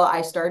by little,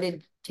 I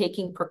started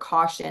taking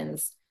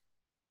precautions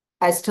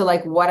as to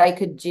like what I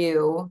could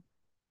do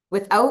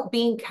without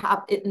being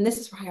capped. And this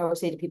is why I always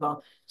say to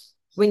people,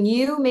 when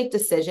you make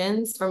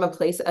decisions from a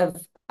place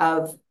of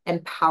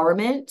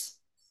empowerment,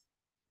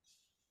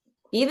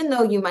 even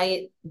though you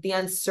might, the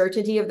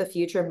uncertainty of the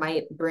future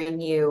might bring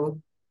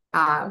you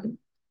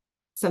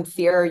some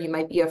fear, or you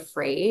might be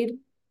afraid,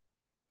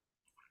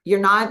 you're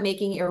not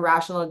making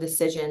irrational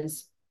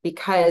decisions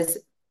because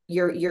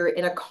you're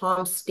in a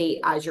calm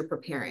state as you're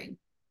preparing,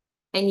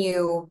 and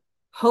you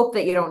hope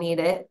that you don't need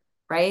it,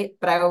 right?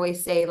 But I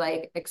always say,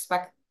 like,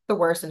 expect the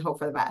worst and hope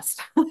for the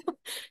best.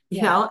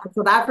 Yeah.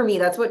 So that for me,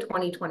 that's what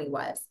 2020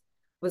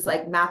 was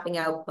like, mapping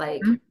out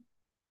like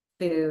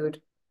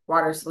food,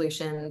 water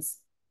solutions,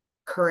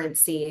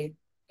 currency,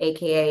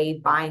 aka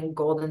buying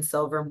gold and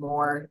silver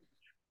more,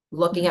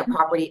 looking at Mm-hmm.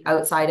 property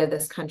outside of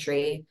this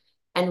country,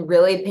 and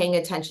really paying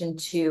attention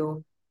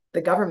to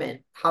the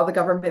government, how the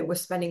government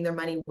was spending their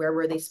money, where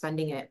were they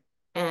spending it.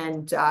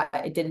 And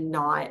it did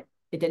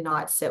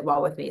not sit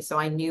well with me. So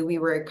I knew we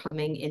were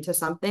coming into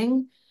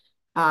something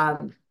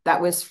that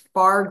was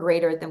far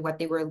greater than what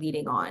they were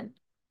leading on.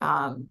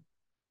 Um,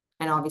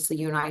 and obviously,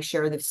 you and I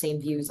share the same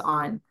views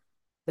on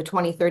the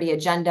 2030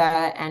 agenda.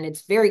 And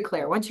it's very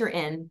clear once you're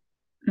in,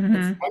 Mm-hmm.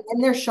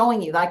 and they're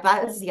showing you, like,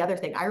 that is the other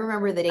thing. I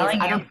remember the days, Telling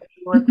I don't you. know if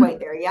you were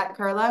quite there yet,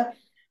 Carla,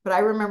 but I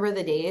remember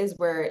the days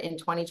where in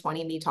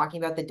 2020, me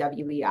talking about the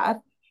WEF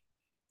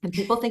and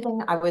people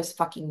thinking I was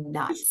fucking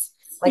nuts.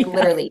 Like, Yeah.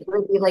 literally, it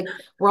would be like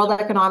World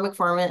Economic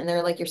Forum, and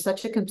they're like, "You're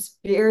such a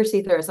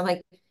conspiracy theorist." I'm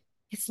like,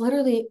 it's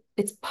literally,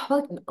 it's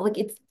public, like,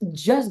 it's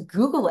just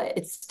Google it.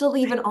 It's still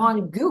even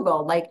on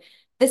Google. Like,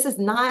 this is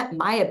not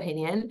my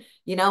opinion.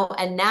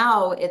 And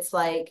now it's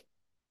like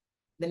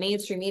the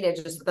mainstream media,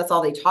 just that's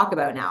all they talk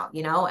about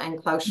now,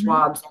 and Klaus Mhm.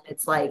 Schwab's, and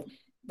it's like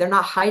they're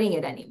not hiding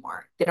it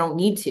anymore. They don't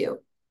need to.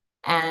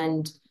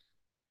 And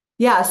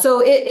yeah,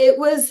 so it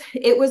was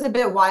a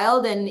bit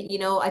wild. And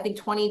I think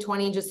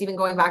 2020, just even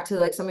going back to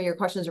like some of your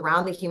questions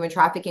around the human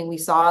trafficking, we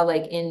saw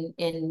like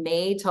in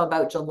May till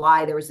about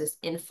July, there was this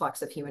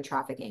influx of human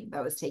trafficking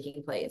that was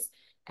taking place.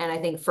 And I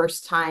think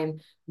first time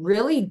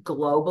really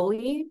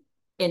globally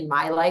in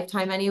my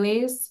lifetime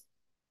anyways,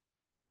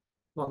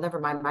 well, never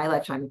mind my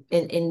lifetime,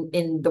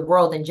 in the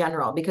world in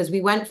general, because we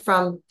went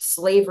from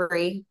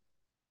slavery,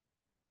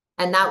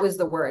 and that was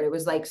the word. It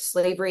was like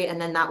slavery,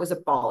 and then that was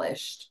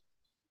abolished.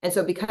 And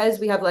so because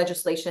we have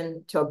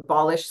legislation to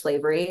abolish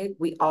slavery,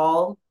 we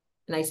all,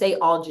 and I say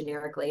all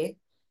generically,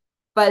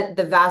 but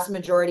the vast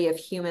majority of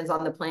humans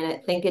on the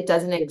planet think it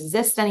doesn't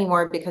exist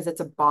anymore because it's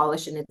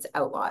abolished and it's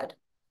outlawed.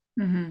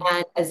 Mm-hmm.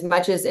 And as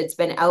much as it's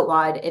been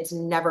outlawed, it's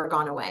never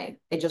gone away.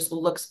 It just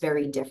looks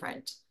very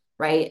different,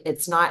 right?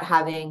 It's not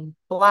having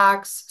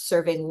blacks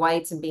serving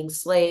whites and being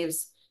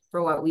slaves,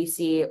 from what we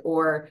see,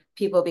 or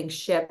people being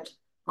shipped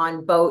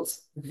on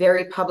boats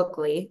very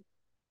publicly,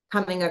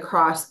 coming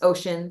across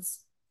oceans,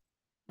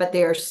 but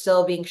they are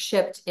still being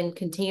shipped in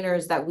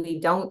containers that we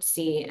don't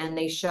see, and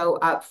they show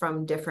up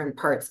from different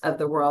parts of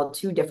the world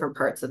to different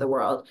parts of the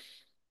world.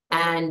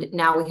 And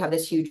now we have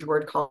this huge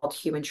word called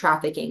human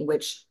trafficking,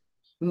 which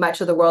much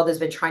of the world has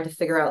been trying to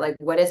figure out, like,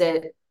 what is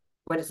it?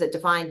 What does it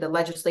define? The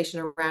legislation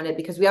around it,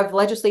 because we have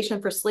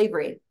legislation for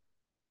slavery,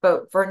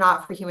 but for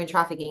not for human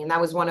trafficking. And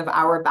that was one of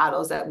our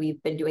battles that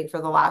we've been doing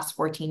for the last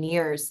 14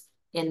 years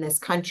in this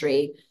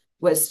country,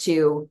 was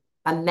to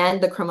amend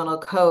the criminal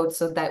code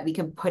so that we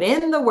can put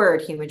in the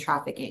word human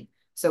trafficking,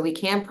 so we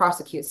can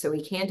prosecute, so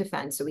we can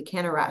defend, so we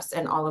can arrest,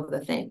 and all of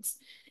the things.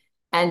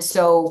 And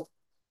so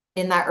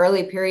in that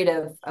early period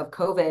of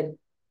COVID,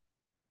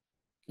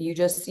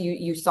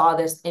 you saw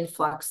this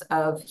influx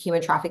of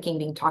human trafficking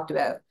being talked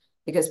about,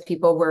 because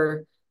people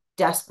were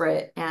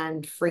desperate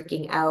and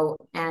freaking out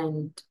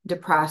and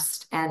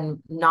depressed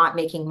and not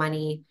making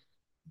money.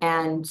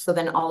 And so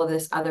then all of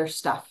this other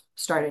stuff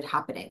started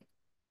happening.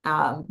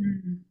 Um,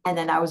 and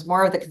then that was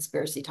more of the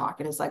conspiracy talk.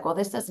 And it's like, well,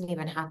 this doesn't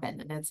even happen.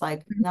 And it's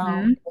like, no,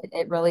 Mm-hmm.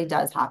 it really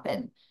does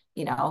happen.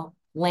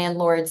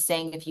 Landlords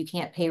saying, if you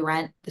can't pay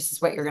rent, this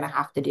is what you're going to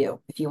have to do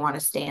if you want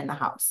to stay in the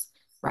house,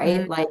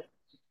 right? Like,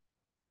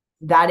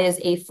 that is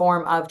a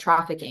form of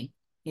trafficking.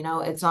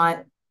 It's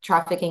not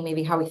trafficking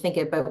maybe how we think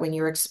it, but when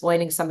you're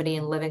exploiting somebody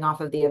and living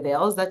off of the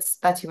avails,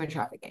 that's human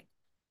trafficking.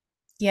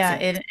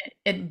 Yeah, So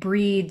it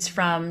breeds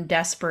from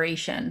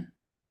desperation.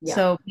 yeah,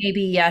 So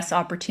maybe yes,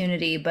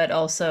 opportunity, but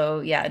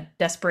also yeah,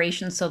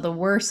 desperation. So the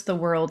worse the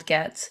world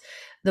gets,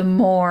 the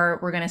more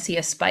we're going to see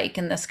a spike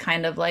in this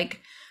kind of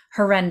like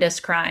horrendous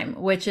crime,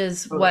 which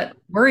is totally. what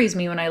worries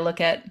me when I look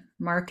at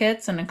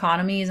markets and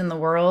economies in the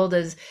world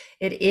is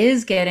it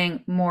is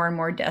getting more and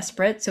more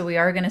desperate. So we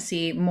are going to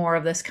see more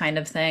of this kind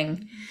of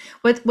thing.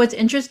 What's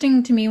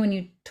interesting to me when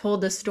you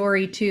told the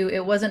story too,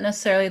 it wasn't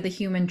necessarily the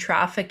human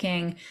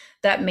trafficking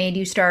that made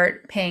you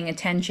start paying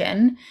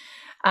attention.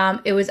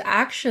 It was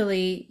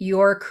actually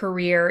your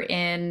career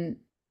in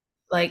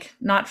like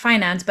not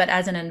finance, but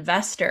as an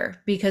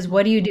investor. Because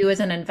what do you do as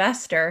an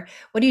investor?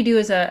 What do you do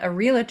as a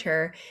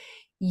realtor?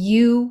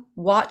 You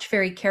watch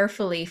very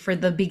carefully for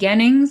the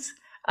beginnings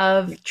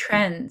of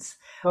trends,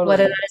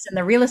 whether Totally. that is in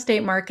the real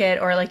estate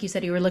market or like you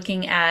said, you were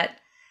looking at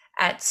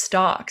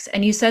stocks.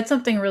 And you said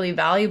something really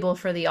valuable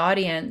for the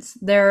audience.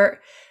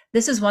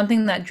 This is one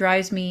thing that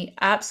drives me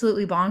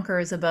absolutely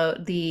bonkers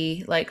about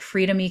the like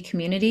freedomy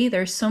community.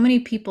 There's so many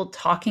people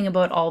talking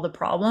about all the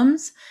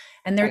problems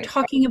and they're Right.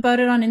 talking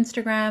about it on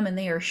Instagram and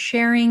they are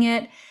sharing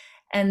it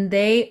and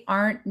they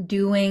aren't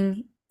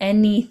doing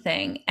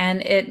anything.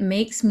 And it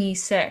makes me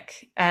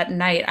sick at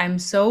night. I'm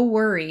so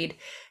worried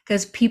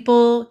because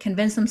people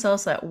convince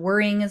themselves that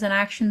worrying is an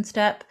action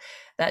step,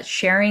 that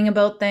sharing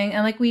about things,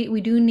 and like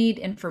we do need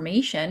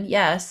information,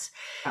 yes,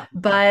 Yeah.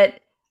 but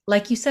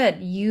like you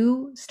said,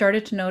 you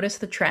started to notice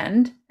the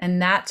trend,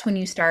 and that's when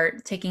you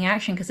start taking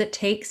action because it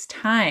takes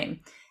time.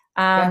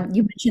 Yeah.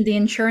 You mentioned the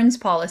insurance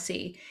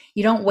policy.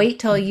 You don't wait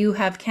till you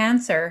have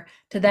cancer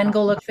to then No.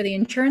 go look for the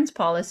insurance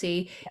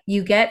policy.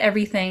 You get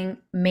everything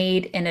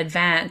made in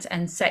advance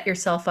and set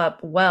yourself up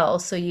well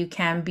so you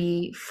can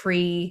be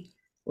free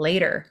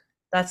later.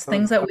 That's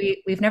things Totally. that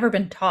we've never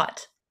been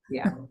taught.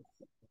 Yeah.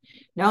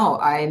 No,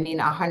 I mean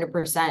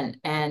 100%.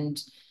 And,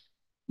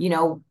 you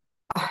know,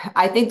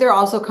 I think there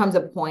also comes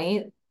a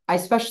point,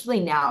 especially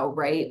now,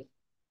 right?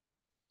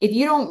 If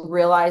you don't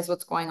realize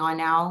what's going on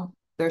now,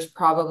 there's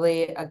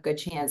probably a good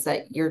chance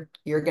that you're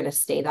gonna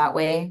stay that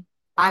way.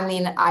 I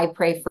mean, I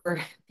pray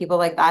for people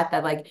like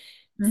that like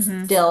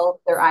Hmm.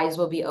 still their eyes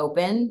will be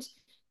opened,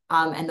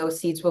 and those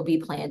seeds will be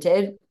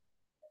planted.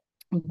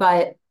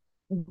 But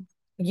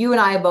you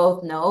and I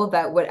both know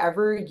that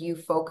whatever you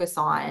focus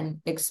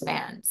on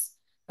expands,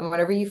 and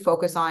whatever you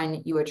focus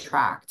on, you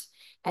attract.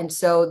 And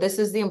so, this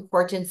is the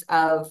importance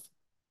of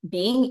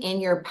being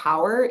in your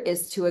power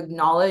is to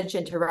acknowledge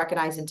and to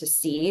recognize and to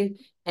see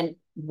and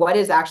what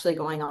is actually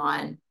going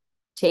on.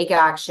 Take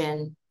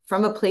action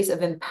from a place of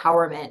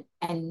empowerment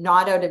and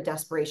not out of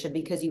desperation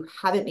because you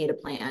haven't made a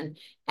plan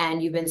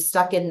and you've been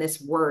stuck in this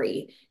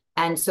worry.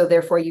 And so,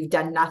 therefore, you've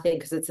done nothing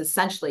because it's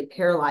essentially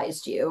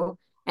paralyzed you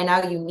and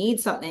now you need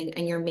something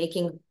and you're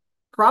making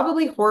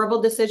probably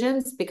horrible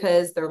decisions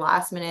because they're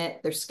last minute,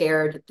 they're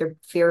scared, they're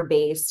fear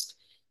based,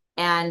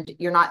 and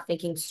you're not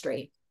thinking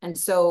straight. And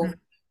so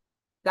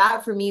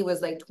that for me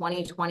was like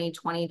 2020,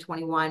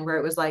 2021, where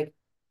it was like,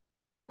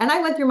 and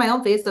I went through my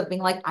own phase of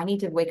being like, I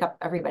need to wake up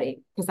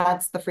everybody because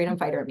that's the freedom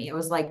fighter in me. It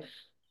was like,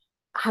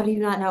 how do you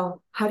not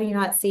know? How do you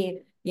not see?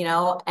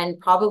 And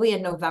probably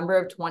in November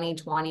of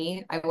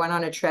 2020, I went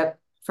on a trip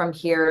from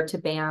here to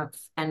Banff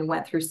and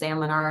went through San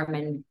Leonarm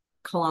and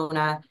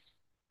Kelowna.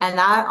 And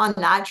that on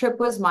that trip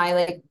was my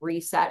like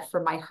reset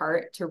for my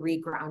heart to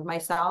reground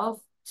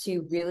myself,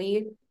 to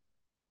really,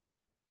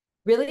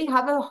 really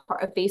have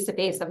a face to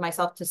face of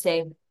myself to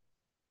say,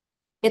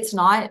 it's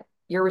not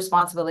your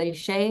responsibility,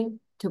 Shae,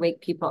 to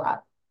wake people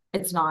up.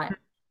 It's not.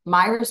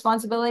 My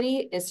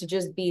responsibility is to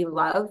just be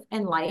love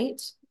and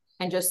light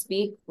and just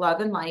speak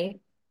love and light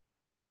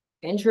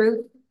in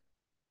truth.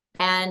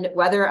 And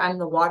whether I'm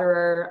the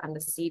waterer, I'm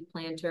the seed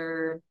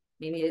planter,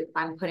 maybe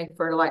I'm putting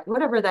fertilizer,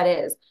 whatever that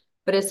is,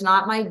 but it's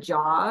not my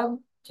job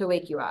to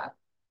wake you up.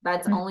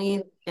 That's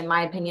only, in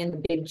my opinion,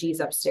 the big G's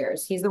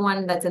upstairs. He's the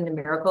one that's in the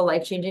miracle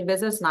life changing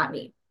business, not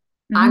me.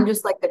 I'm Hmm.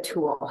 just like the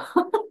tool.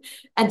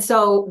 And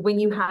so when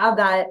you have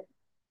that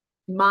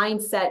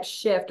mindset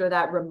shift or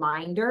that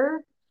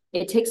reminder,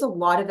 it takes a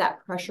lot of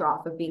that pressure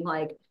off of being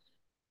like,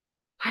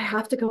 I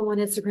have to go on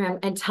Instagram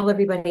and tell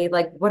everybody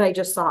like what I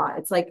just saw.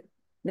 It's like,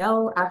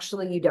 no,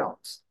 actually, you don't,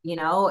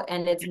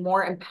 and it's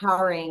more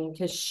empowering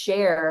to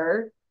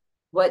share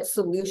what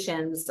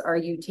solutions are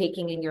you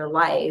taking in your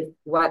life,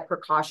 what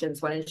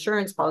precautions, what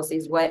insurance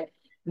policies, what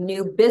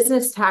new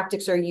business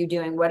tactics are you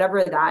doing,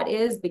 whatever that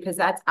is, because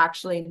that's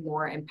actually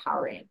more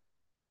empowering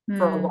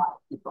for a Hmm. lot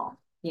of people,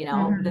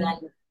 than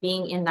Hmm.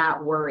 being in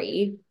that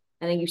worry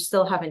and then you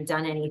still haven't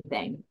done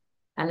anything.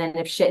 And then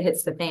if shit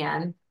hits the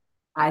fan,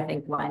 I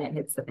think when it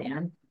hits the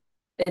fan,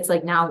 it's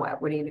like, now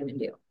what? What are you going to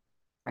do?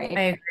 I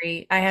Right.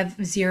 agree. I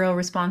have zero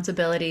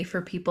responsibility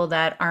for people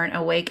that aren't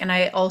awake. And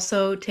I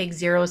also take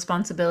zero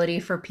responsibility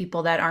for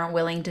people that aren't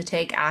willing to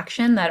take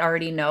action, that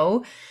already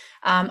know.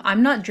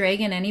 I'm not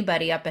dragging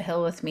anybody up a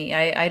hill with me.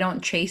 I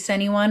don't chase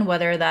anyone,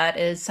 whether that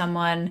is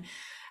someone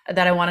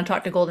that I want to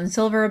talk to gold and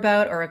silver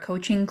about or a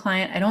coaching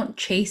client. I don't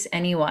chase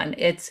anyone.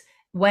 It's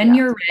when Yeah.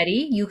 you're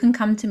ready, you can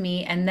come to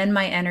me, and then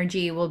my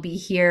energy will be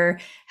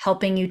here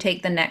helping you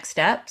take the next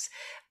steps.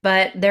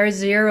 But there's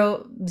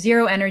zero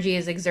energy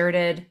is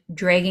exerted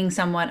dragging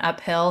someone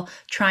uphill,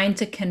 trying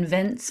to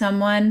convince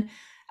someone.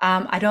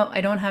 I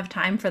don't have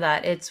time for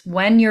that. It's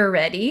when you're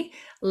ready,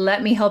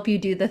 let me help you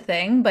do the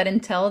thing. But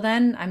until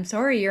then, I'm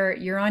sorry,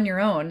 you're on your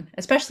own,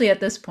 especially at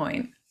this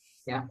point.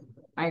 Yeah,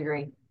 I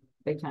agree.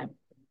 Big time.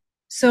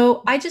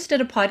 So I just did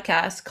a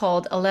podcast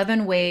called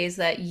 11 Ways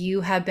That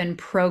You Have Been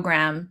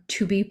Programmed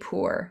to Be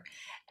Poor.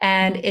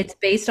 And Mhm. it's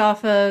based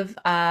off of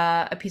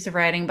a piece of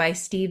writing by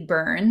Steve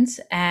Burns.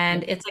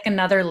 And it's like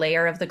another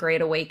layer of the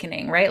Great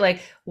Awakening, right?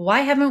 Like,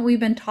 why haven't we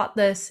been taught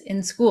this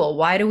in school?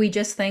 Why do we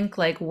just think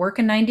like work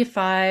a 9 to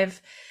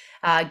 5,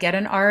 get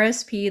an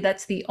RSP?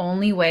 That's the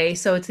only way.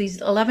 So it's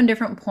these 11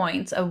 different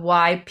points of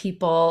why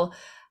people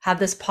have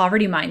this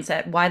poverty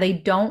mindset, why they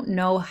don't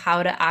know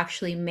how to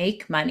actually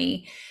make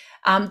money.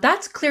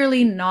 That's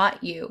clearly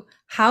not you.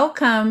 How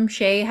come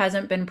Shae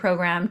hasn't been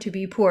programmed to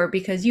be poor?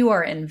 Because you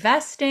are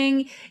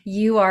investing,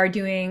 you are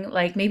doing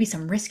like maybe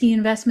some risky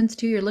investments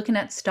too. You're looking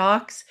at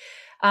stocks.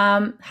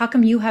 How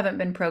come you haven't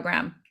been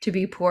programmed to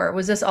be poor?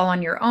 Was this all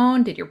on your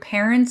own? Did your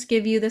parents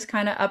give you this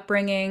kind of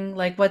upbringing?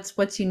 Like,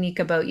 what's unique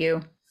about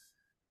you?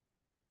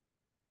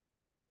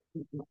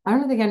 I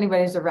don't think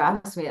anybody's ever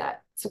asked me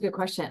that. It's a good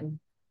question.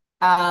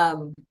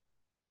 Um,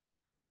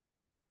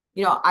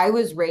 I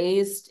was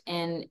raised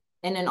in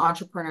an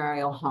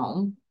entrepreneurial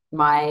home.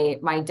 My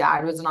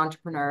dad was an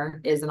entrepreneur,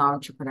 is an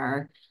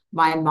entrepreneur.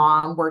 My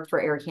mom worked for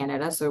Air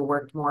Canada, so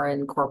worked more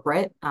in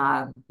corporate.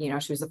 She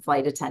was a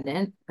flight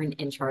attendant or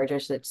in charge, I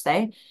should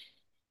say.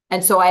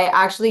 And so I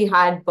actually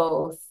had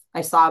both.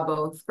 I saw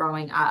both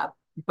growing up,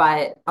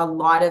 but a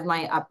lot of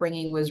my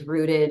upbringing was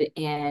rooted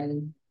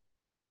in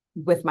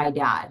with my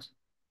dad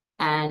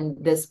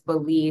and this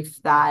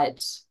belief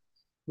that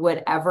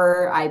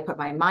whatever I put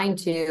my mind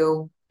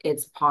to,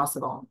 it's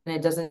possible. And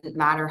it doesn't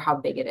matter how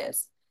big it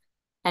is.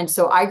 And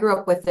so I grew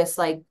up with this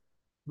like,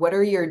 what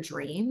are your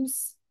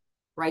dreams?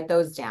 Write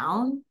those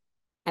down.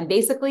 And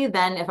basically,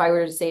 then if I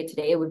were to say it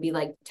today, it would be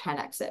like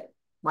 10x it.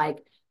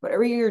 Like,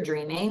 whatever you're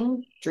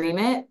dreaming, dream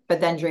it, but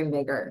then dream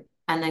bigger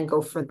and then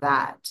go for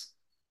that,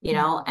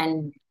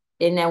 And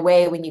in a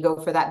way, when you go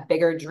for that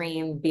bigger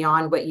dream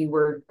beyond what you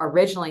were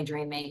originally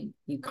dreaming,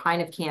 you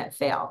kind of can't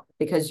fail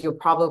because you'll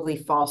probably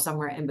fall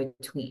somewhere in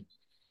between.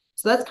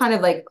 So that's kind of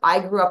like I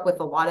grew up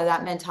with a lot of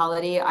that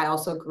mentality. I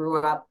also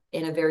grew up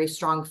in a very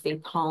strong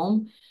faith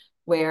home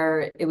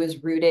where it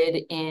was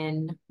rooted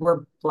in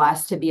we're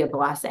blessed to be a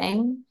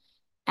blessing.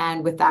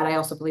 And with that, I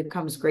also believe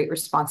comes great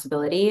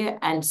responsibility.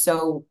 And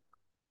so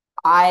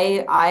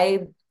I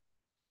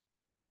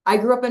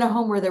grew up in a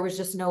home where there was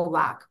just no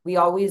lack. We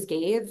always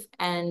gave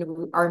and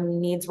our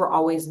needs were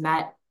always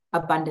met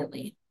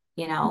abundantly,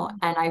 and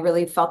I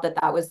really felt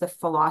that that was the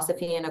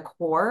philosophy and a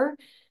core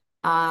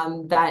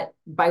that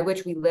by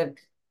which we lived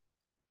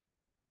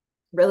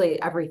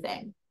really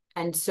everything.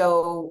 And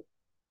so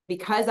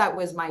because that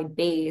was my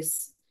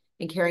base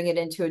and carrying it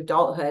into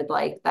adulthood,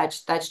 like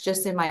that's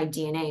just in my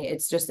DNA.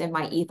 It's just in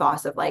my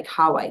ethos of like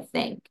how I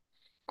think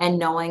and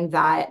knowing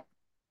that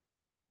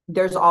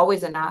there's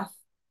always enough,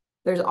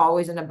 there's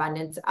always an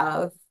abundance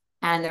of,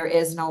 and there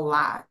is no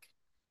lack.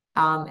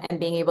 And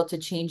being able to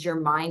change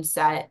your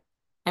mindset.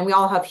 And we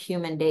all have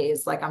human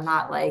days. Like I'm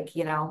not like,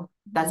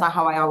 that's not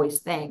how I always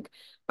think,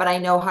 but I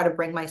know how to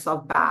bring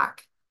myself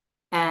back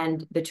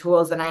and the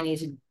tools that I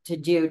need to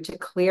do to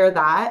clear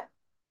that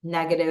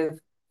negative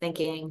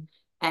thinking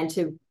and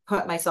to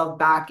put myself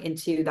back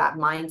into that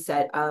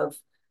mindset of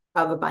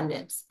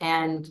abundance.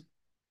 And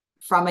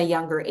from a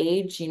younger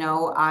age,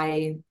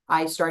 I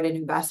started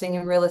investing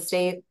in real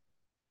estate.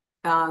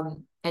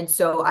 And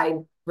so I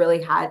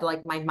really had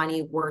like my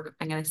money work,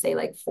 I'm going to say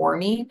like for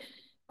me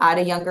at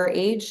a younger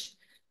age.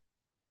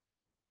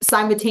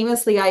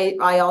 Simultaneously,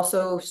 I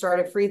also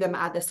started Freedom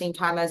at the same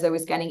time as I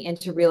was getting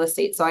into real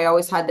estate. So I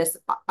always had this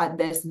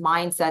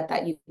mindset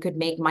that you could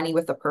make money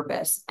with a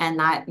purpose, and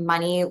that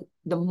money,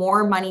 the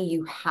more money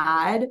you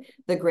had,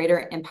 the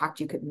greater impact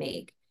you could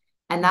make,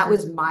 and that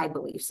was my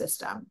belief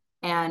system.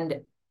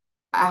 And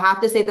I have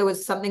to say there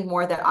was something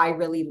more that I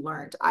really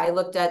learned. I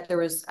looked at there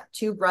was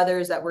two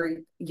brothers that were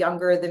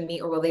younger than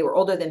me, or well, they were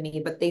older than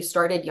me, but they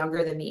started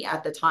younger than me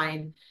at the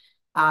time.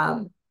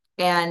 Um,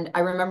 and I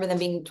remember them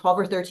being 12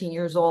 or 13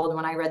 years old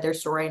when I read their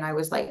story, and I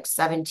was like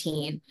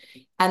 17.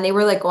 And they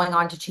were like going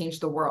on to change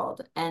the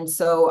world. And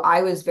so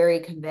I was very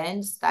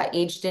convinced that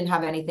age didn't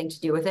have anything to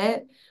do with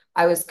it.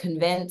 I was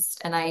convinced,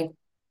 and I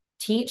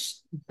teach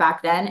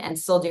back then and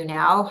still do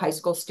now high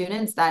school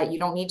students that you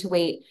don't need to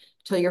wait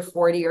till you're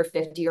 40 or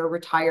 50 or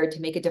retired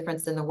to make a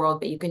difference in the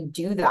world, but you can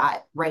do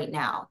that right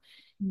now.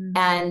 Mm.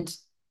 And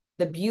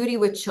the beauty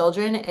with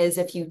children is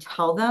if you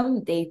tell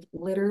them, they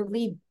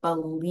literally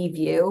believe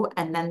you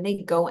and then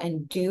they go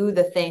and do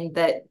the thing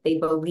that they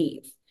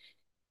believe.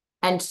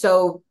 And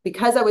so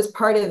because I was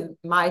part of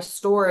my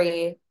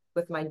story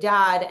with my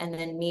dad and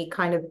then me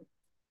kind of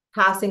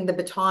passing the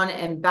baton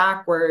and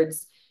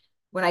backwards,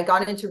 when I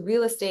got into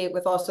real estate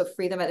with also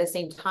Freedom at the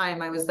same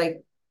time, I was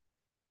like,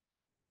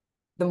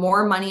 the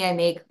more money I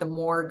make, the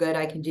more good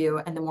I can do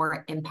and the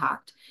more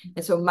impact.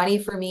 And so money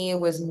for me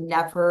was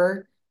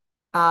never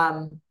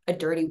a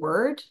dirty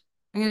word.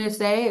 I'm going to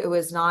say it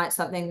was not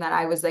something that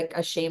I was like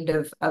ashamed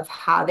of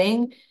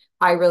having.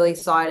 I really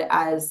saw it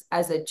as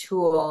a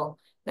tool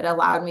that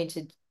allowed me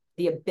to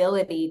the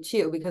ability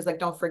to, because like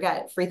don't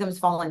forget, Freedom's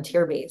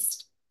volunteer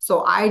based.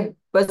 So I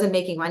wasn't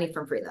making money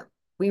from Freedom.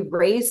 We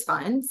raise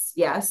funds,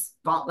 yes,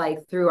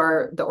 like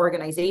through the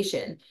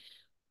organization,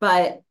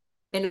 but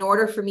in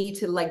order for me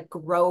to like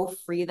grow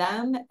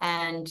Freedom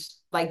and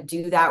like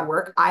do that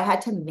work, I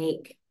had to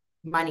make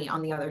money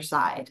on the other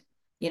side.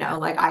 Yeah.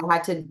 Like I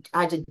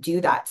had to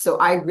do that. So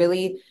I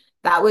really,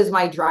 that was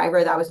my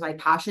driver, that was my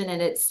passion,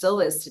 and it still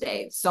is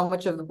today. So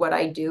much of what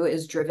I do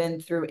is driven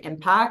through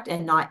impact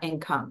and not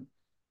income,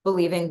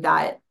 believing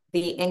that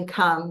the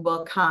income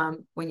will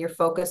come when you're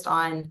focused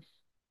on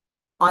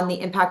the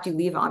impact you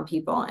leave on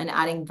people and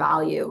adding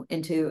value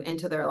into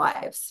their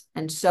lives.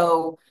 And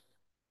so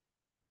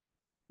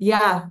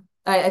yeah,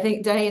 I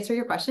think, did I answer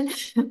your question?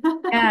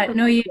 Yeah,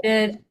 no, you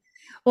did.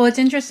 Well, it's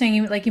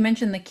interesting. Like you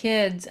mentioned the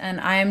kids,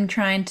 and I'm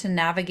trying to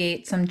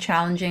navigate some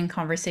challenging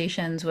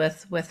conversations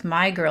with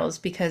my girls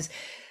because,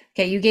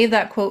 okay, you gave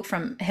that quote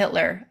from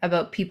Hitler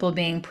about people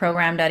being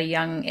programmed at a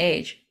young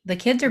age. The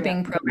kids are Yeah,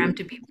 being programmed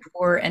to be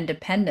poor and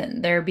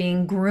dependent. They're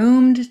being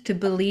groomed to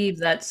believe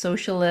that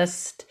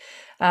socialist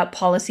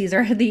policies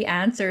are the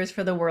answers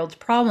for the world's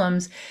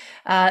problems.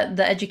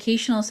 The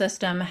educational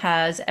system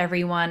has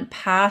everyone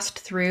passed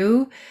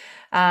through.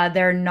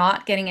 They're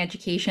not getting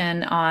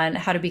education on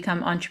how to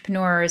become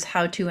entrepreneurs,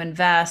 how to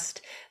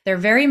invest. They're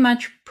very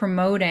much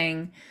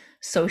promoting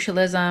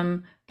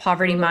socialism,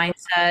 poverty totally.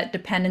 mindset,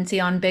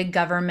 dependency on big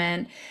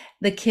government.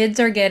 The kids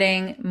are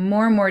getting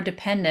more and more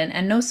dependent,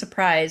 and no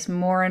surprise,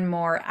 more and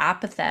more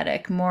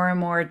apathetic, more and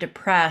more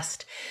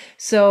depressed.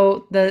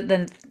 So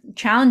the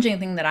challenging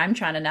thing that I'm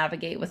trying to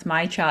navigate with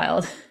my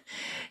child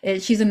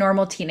she's a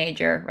normal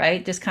teenager,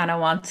 right? Just kind of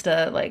wants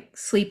to like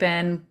sleep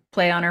in,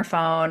 play on her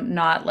phone,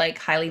 not like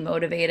highly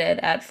motivated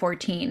at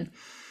 14.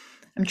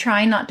 I'm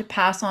trying not to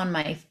pass on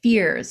my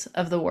fears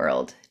of the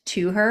world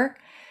to her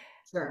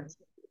Sure.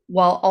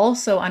 while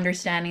also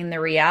understanding the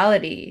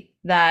reality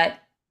that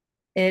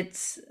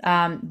it's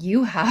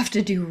you have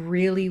to do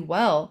really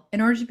well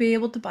in order to be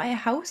able to buy a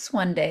house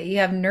one day. You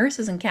have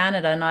nurses in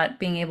Canada not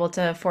being able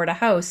to afford a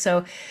house.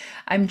 So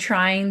I'm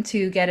trying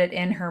to get it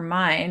in her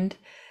mind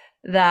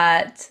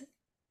that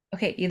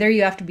okay, either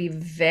you have to be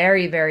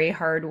very, very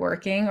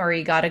hardworking, or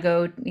you got to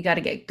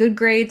get good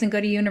grades and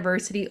go to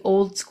university,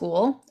 old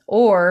school,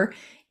 or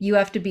you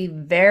have to be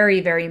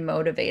very, very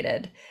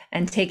motivated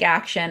and take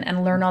action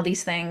and learn all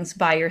these things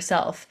by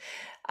yourself.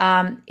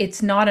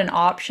 It's not an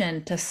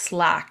option to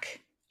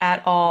slack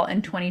at all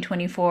in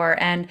 2024.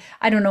 And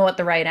I don't know what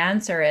the right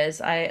answer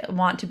is. I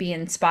want to be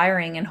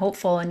inspiring and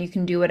hopeful, and you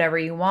can do whatever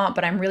you want,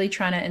 but I'm really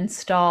trying to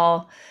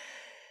install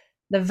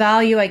the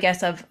value, I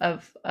guess,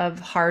 of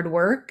hard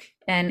work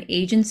and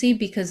agency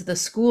because the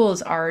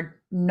schools are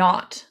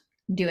not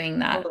doing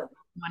that Totally.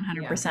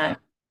 Yeah. 100%.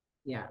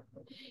 Yeah.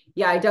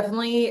 Yeah, I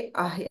definitely,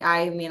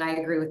 I mean, I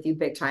agree with you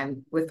big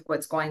time with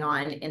what's going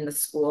on in the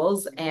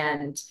schools.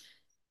 And,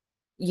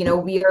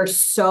 we are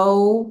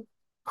so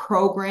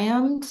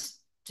programmed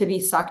to be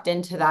sucked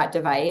into that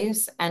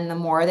device. And the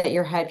more that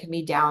your head can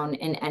be down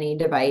in any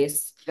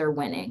device, they're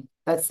winning.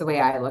 That's the way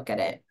I look at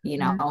it,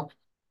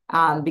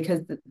 Mhm.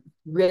 because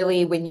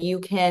really when you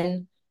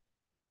can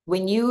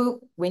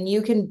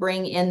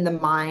bring in the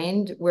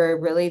mind where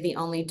really the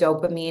only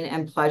dopamine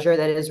and pleasure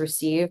that is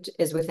received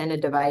is within a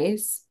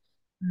device,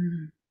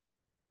 Mhm.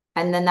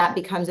 and then that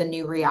becomes a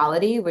new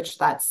reality, which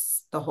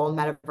that's the whole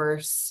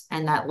metaverse,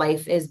 and that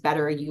life is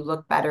better, you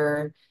look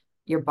better,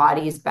 your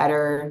body's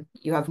better,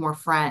 you have more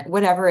friends,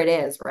 whatever it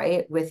is,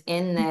 right,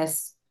 within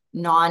this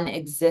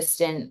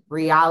non-existent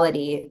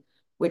reality,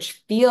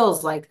 which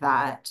feels like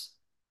that.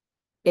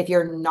 If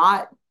you're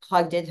not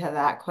plugged into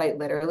that quite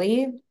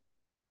literally,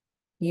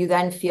 you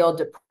then feel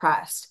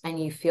depressed and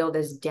you feel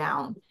this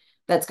down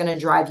that's going to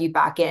drive you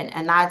back in.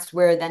 And that's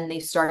where then they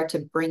start to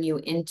bring you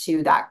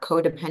into that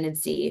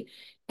codependency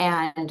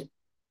and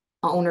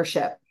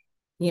ownership,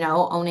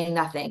 owning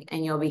nothing,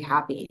 and you'll be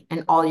happy.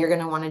 And all you're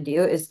going to want to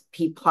do is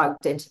be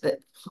plugged into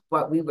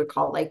what we would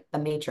call like the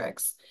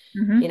matrix,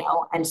 Mhm.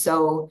 and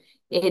so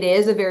it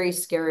is a very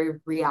scary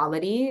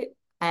reality.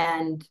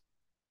 And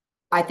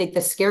I think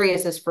the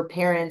scariest is for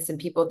parents and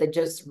people that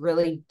just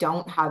really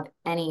don't have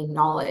any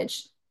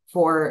knowledge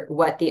for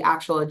what the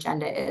actual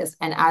agenda is.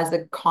 And as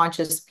a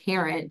conscious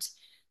parent,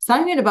 it's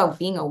not even about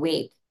being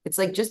awake. It's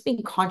like just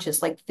being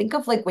conscious. Like think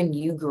of like when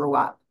you grew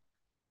up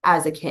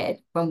as a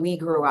kid, when we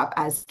grew up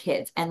as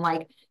kids, and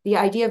like the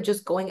idea of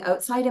just going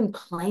outside and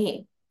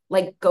playing,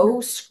 like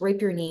go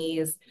scrape your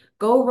knees,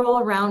 go roll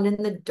around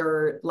in the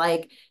dirt.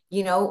 Like,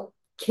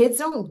 kids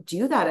don't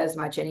do that as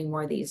much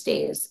anymore these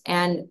days.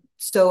 And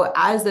so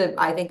I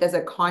think as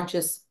a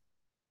conscious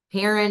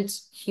parent,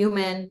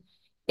 human,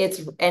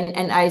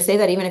 and I say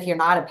that even if you're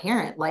not a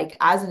parent, like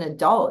as an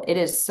adult, it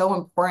is so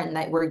important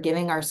that we're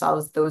giving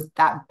ourselves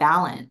that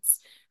balance,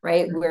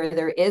 right? Where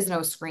there is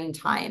no screen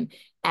time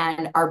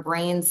and our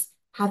brains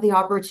have the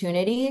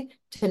opportunity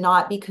to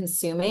not be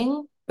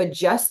consuming, but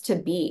just to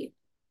be,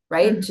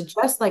 right? Mhm. To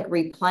just like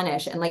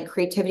replenish and like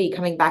creativity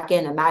coming back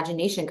in,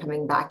 imagination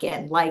coming back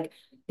in, like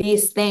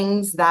these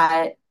things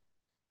that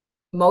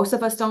most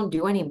of us don't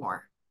do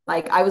anymore.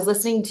 Like I was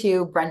listening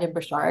to Brendan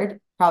Burchard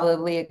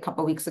probably a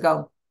couple of weeks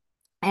ago,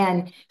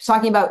 and he's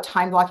talking about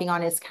time blocking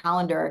on his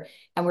calendar.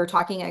 And we are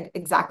talking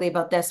exactly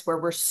about this, where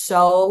we're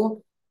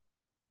so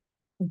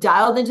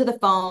dialed into the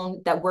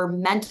phone that we're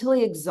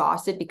mentally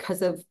exhausted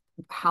because of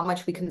how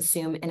much we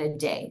consume in a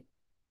day.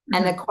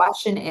 And the Mhm.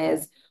 question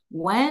is,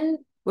 when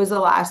was the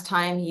last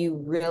time you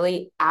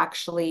really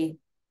actually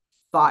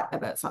thought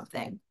about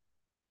something?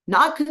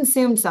 Not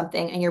consumed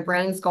something and your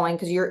brain's going,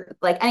 because you're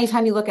like,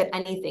 anytime you look at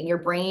anything, your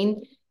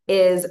brain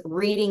is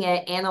reading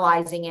it,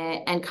 analyzing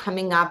it, and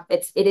coming up,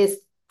 it is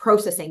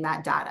processing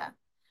that data.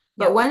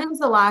 But Yep. when was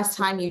the last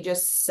time you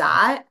just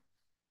sat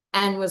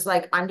and was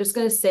like, I'm just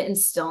going to sit in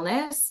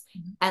stillness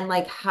Mhm. and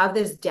like have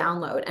this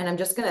download and I'm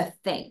just going to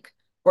think?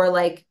 Or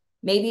like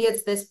maybe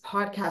it's this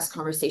podcast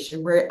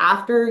conversation where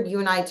after you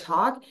and I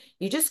talk,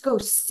 you just go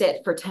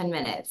sit for 10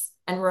 minutes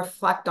and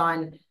reflect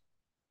on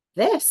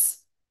this,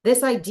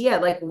 this idea,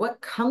 like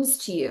what comes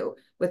to you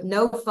with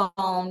no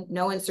phone,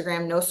 no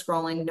Instagram, no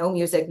scrolling, no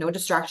music, no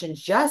distractions,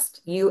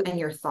 just you and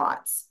your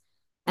thoughts.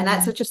 And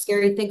that's Mhm. such a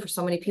scary thing for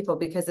so many people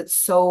because it's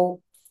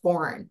so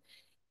foreign.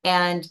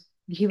 And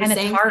he was And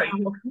it's saying hard.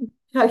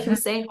 how he Mhm.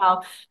 was saying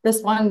how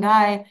this one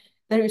guy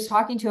that he was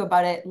talking to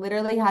about it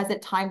literally has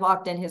it time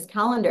blocked in his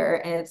calendar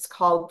and it's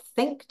called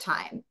think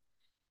time.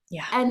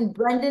 Yeah. And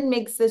Brendan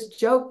makes this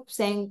joke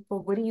saying, well,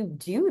 what do you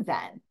do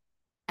then?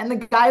 And the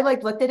guy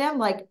like looked at him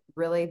like,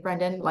 really,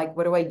 Brendan? Like,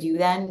 what do I do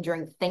then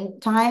during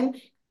think time?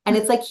 And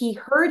it's like he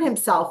heard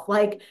himself,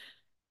 like,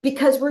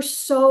 because we're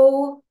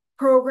so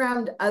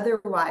programmed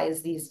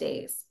otherwise these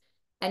days.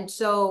 And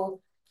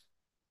so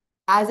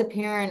as a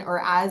parent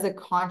or as a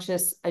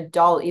conscious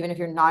adult, even if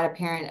you're not a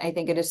parent, I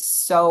think it is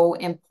so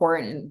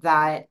important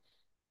that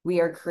we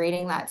are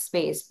creating that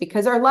space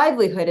because our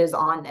livelihood is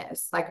on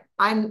this. Like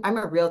I'm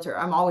a realtor.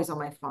 I'm always on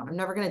my phone. I'm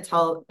never going to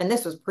tell, and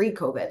this was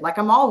pre-COVID. Like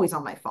I'm always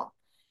on my phone,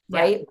 Yeah.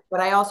 right? But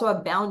I also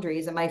have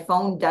boundaries and my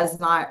phone does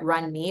not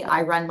run me.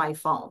 I run my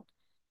phone.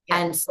 Yep.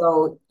 And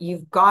so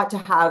you've got to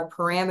have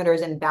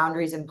parameters and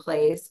boundaries in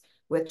place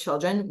with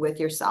children, with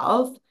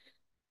yourself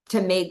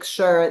to make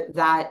sure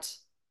that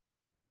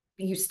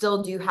you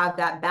still do have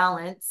that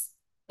balance.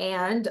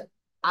 And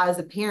as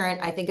a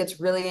parent, I think it's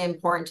really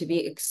important to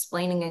be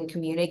explaining and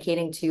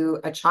communicating to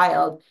a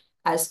child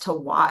as to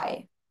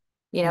why.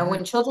 You know, Mhm.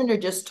 when children are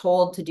just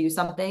told to do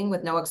something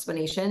with no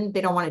explanation,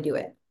 they don't want to do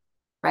it,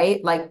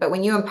 right? Like, but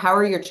when you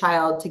empower your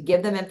child to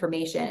give them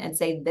information and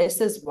say, this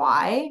is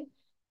why,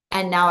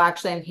 and now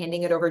actually I'm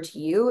handing it over to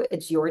you,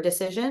 it's your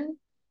decision,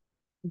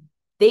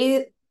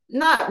 they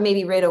not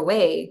maybe right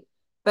away,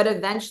 but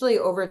eventually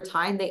over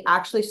time, they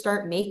actually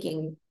start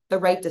making the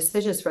right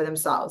decisions for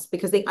themselves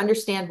because they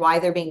understand why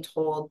they're being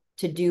told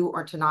to do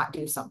or to not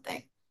do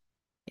something,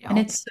 you And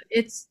know?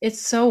 it's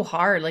so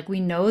hard. Like we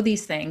know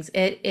these things.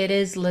 It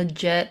is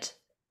legit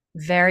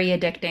very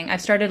addicting.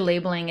 I've started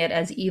labeling it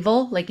as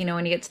evil, like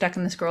when you get stuck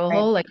in the scroll Right.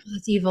 hole, like oh,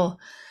 it's evil.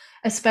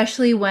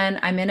 Especially when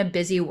I'm in a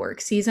busy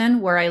work season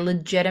where I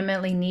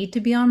legitimately need to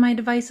be on my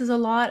devices a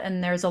lot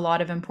and there's a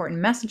lot of important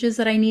messages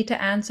that I need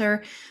to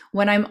answer.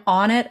 When I'm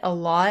on it a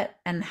lot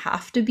and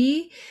have to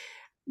be,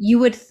 you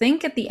would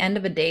think at the end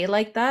of a day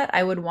like that,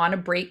 I would want to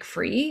break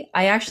free.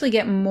 I actually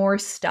get more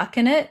stuck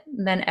in it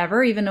than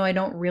ever, even though I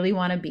don't really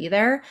want to be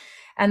there.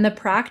 And the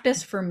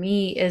practice for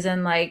me is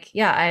in like,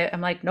 yeah,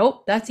 I'm like,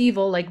 nope, that's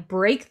evil. Like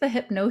break the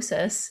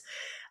hypnosis.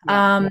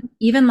 Yeah.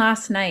 Even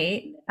last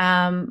night,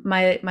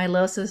 my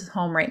littlest is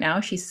home right now.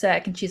 She's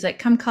sick and she's like,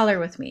 come color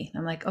with me.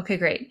 I'm like, okay,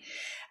 great.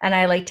 And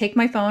I like take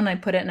my phone, I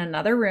put it in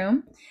another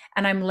room,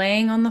 and I'm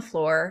laying on the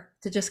floor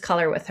to just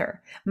color with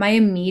her. My Yeah.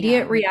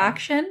 immediate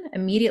reaction,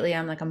 immediately,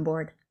 I'm like, I'm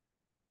bored.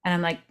 And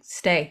I'm like,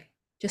 stay,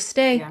 just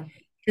stay. Yeah.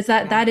 Because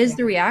that Yeah. that is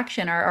the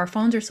reaction. Our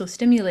phones are so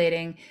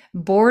stimulating.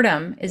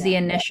 Boredom is the Yeah.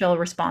 initial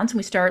response.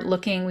 We start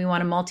looking, we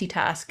want to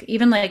multitask.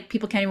 Even like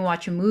people can't even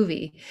watch a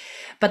movie.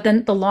 But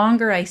then the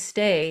longer I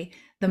stay,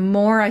 the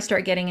more I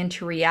start getting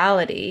into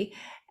reality.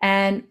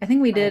 And I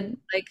think Right.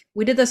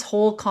 we did this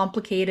whole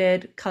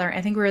complicated color.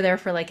 I think we were there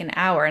for like an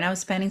hour and I was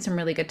spending some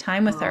really good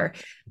time with Well, her.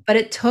 But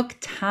it took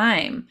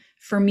time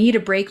for me to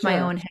break my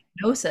sure. own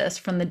hypnosis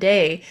from the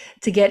day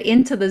to get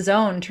into the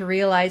zone to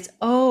realize,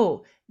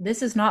 oh,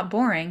 this is not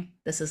boring.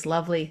 This is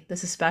lovely.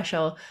 This is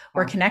special.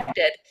 We're Yeah.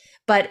 connected.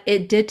 But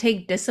it did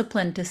take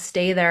discipline to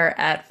stay there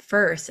at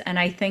first. And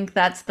I think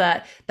that's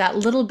that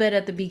little bit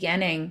at the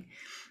beginning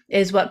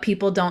is what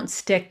people don't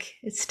stick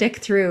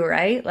through,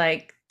 right?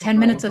 Like 10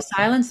 minutes Totally. of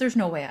silence, there's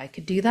no way I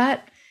could do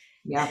that.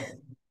 Yeah.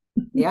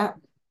 Yeah.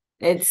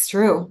 It's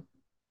true.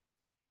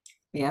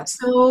 Yeah.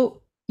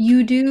 So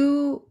you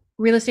do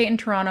real estate in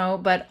Toronto,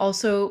 but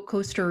also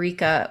Costa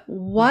Rica. Mhm.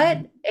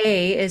 What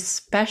is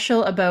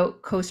special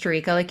about Costa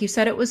Rica? Like you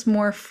said, it was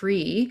more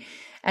free.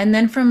 And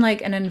then from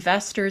like an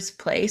investor's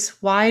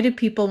place, why do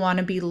people want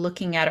to be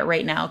looking at it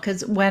right now?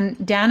 Because when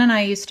Dan and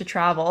I used to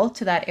travel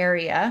to that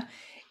area,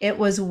 it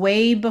was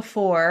way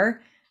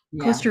before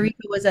Yeah. Costa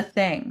Rica was a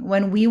thing.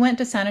 When we went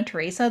to Santa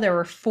Teresa, there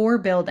were four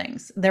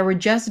buildings. There were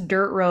just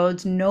dirt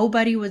roads.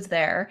 Nobody was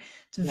there.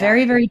 It's Yeah.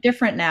 very, very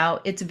different now.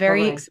 It's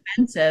very Totally.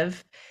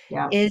 expensive.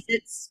 Yeah. Is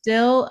it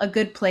still a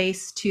good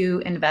place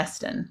to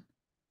invest in?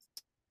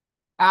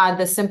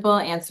 The simple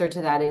answer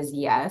to that is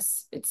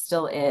yes, it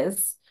still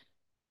is.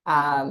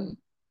 Um,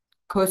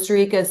 Costa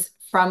Rica's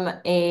from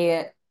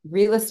a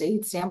real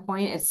estate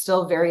standpoint, it's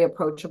still very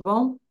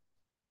approachable.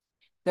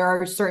 There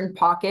are certain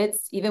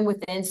pockets, even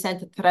within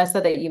Santa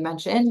Teresa that you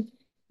mentioned,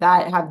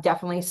 that have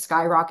definitely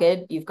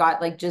skyrocketed. You've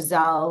got like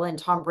Giselle and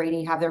Tom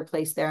Brady have their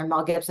place there, and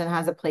Mel Gibson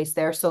has a place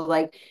there. So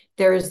like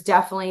there's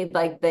definitely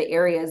like the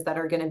areas that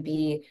are going to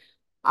be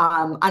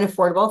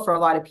unaffordable for a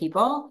lot of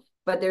people,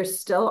 but there's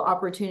still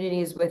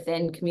opportunities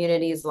within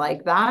communities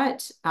like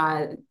that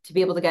to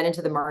be able to get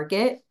into the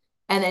market.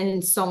 And then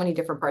in so many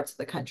different parts of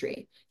the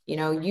country,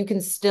 you can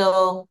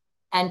still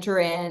enter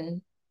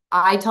in.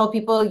 I tell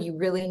people you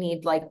really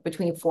need like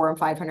between 4 and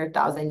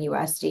 500,000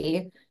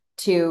 USD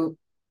to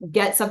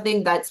get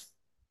something that's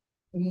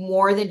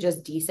more than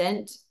just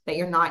decent, that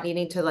you're not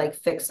needing to like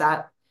fix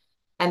up.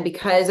 And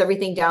because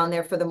everything down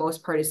there for the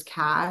most part is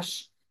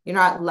cash, you're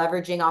not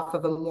leveraging off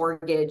of a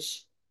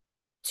mortgage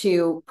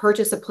to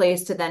purchase a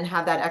place to then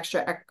have that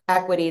extra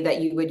equity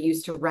that you would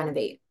use to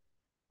renovate,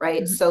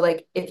 right? Mhm. So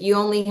like if you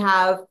only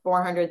have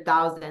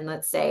 400,000,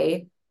 let's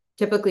say,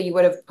 typically you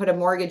would have put a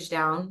mortgage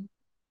down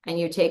and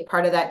you take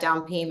part of that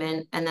down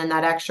payment and then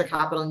that extra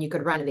capital and you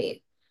could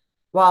renovate.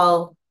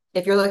 Well,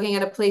 if you're looking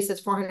at a place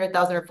that's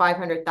 400,000 or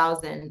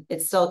 500,000,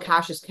 it's still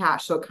cash is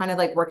cash. So it kind of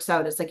like works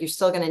out. It's like you're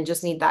still going to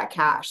just need that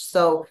cash.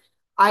 So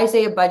I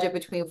say a budget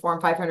between 4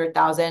 and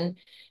 500,000.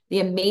 The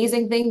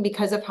amazing thing,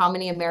 because of how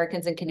many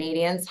Americans and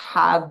Canadians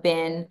have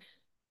been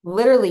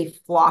literally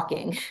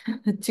flocking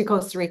to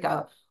Costa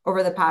Rica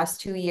over the past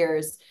 2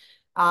 years.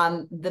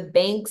 The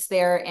banks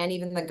there and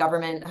even the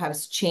government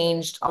has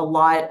changed a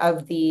lot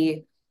of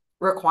the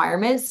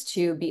requirements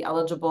to be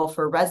eligible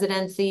for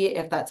residency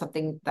if that's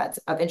something that's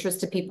of interest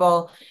to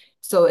people.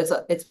 So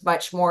it's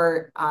much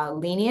more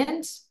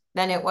lenient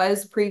than it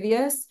was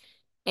previous.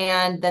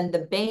 And then the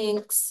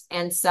banks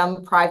and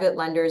some private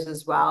lenders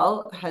as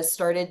well has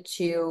started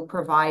to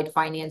provide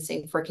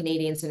financing for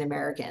Canadians and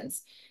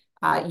Americans.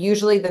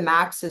 Usually the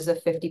max is a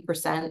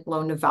 50%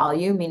 loan to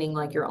value, meaning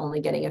like you're only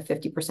getting a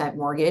 50%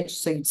 mortgage.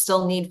 So you'd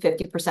still need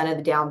 50% of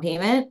the down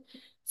payment.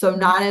 So Mhm.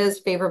 not as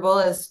favorable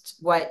as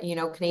what,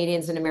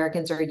 Canadians and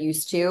Americans are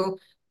used to.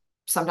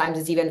 Sometimes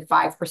it's even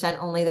 5%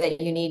 only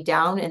that you need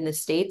down in the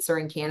States or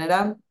in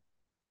Canada.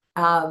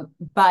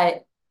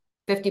 But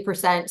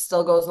 50%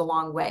 still goes a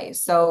long way.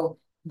 So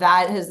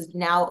that has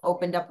now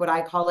opened up what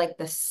I call like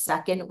the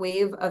second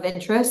wave of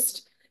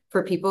interest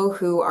for people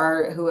who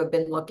have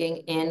been looking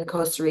in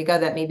Costa Rica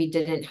that maybe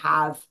didn't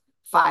have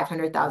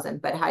 500,000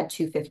 but had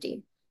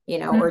 250,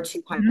 or Mhm.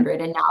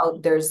 200. And now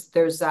there's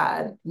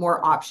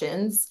more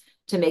options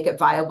to make it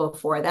viable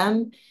for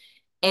them.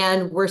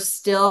 And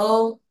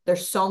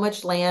there's so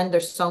much land,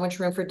 there's so much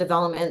room for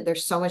development,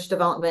 there's so much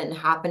development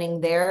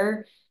happening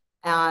there.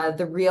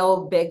 The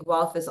real big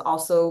wealth is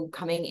also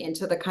coming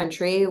into the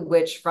country,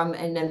 which from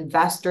an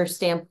investor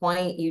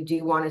standpoint, you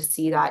do want to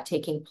see that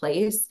taking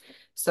place.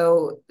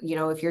 So,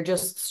 if you're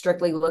just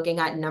strictly looking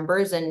at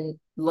numbers and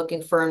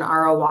looking for an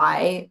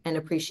ROI and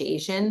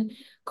appreciation,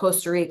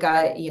 Costa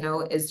Rica,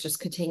 is just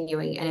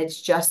continuing, and it's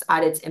just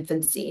at its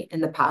infancy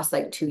in the past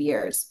like 2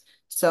 years.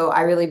 So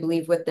I really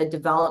believe with the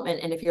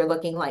development, and if you're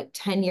looking like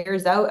 10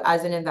 years out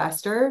as an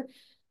investor,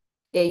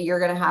 you're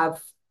going to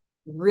have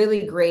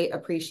really great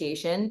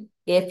appreciation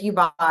if you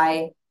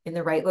buy in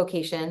the right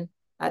location.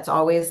 That's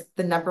always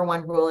the number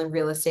one rule in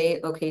real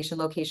estate: location,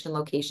 location,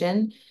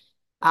 location.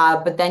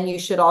 But then you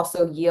should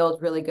also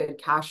yield really good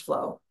cash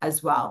flow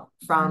as well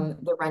Mhm. from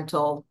the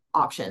rental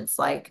options.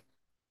 Like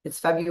it's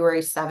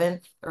February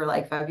 7th or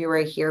like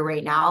February here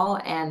right now.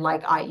 And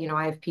like I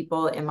have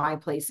people in my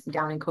place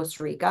down in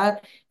Costa Rica,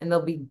 and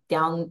there'll be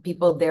down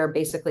people there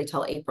basically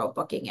till April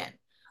booking in.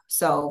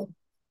 So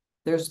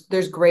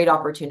there's great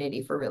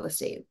opportunity for real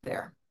estate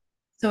there.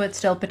 So it's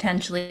still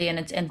potentially in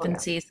its Oh yeah.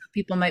 infancy. So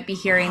people might be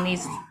hearing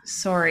these.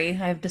 Sorry,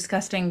 I have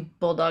disgusting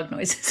bulldog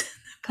noises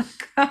in the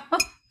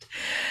background.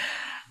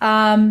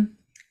 Um,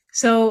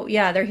 so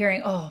yeah, they're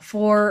hearing, oh,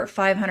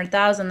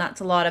 500,000,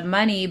 that's a lot of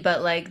money,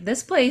 but like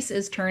this place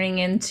is turning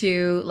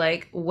into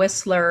like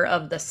Whistler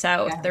of the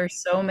South. Yeah.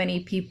 There's so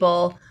many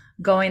people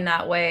going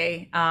that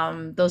way.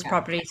 Those Yeah.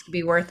 properties could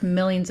be worth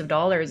millions of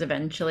dollars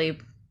eventually, Yeah.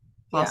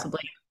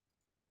 possibly.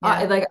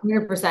 Yeah. Like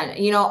 100%.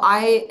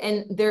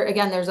 And there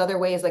again, there's other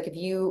ways. Like if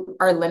you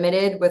are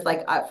limited with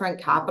like upfront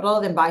capital,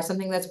 then buy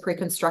something that's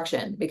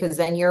pre-construction, because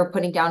then you're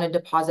putting down a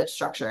deposit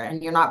structure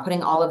and you're not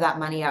putting all of that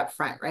money up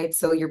front, right?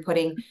 So you're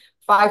putting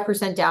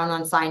 5% down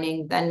on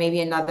signing, then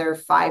maybe another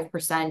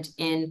 5%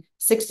 in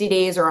 60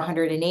 days or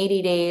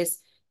 180 days.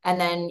 And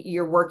then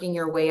you're working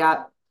your way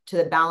up to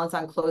the balance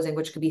on closing,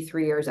 which could be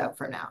 3 years out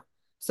from now.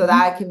 So Mhm.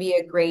 that can be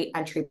a great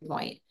entry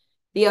point.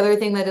 The other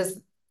thing that is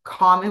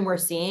common we're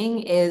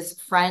seeing is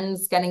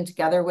friends getting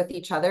together with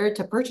each other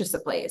to purchase a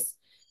place.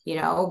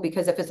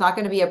 because if it's not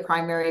going to be a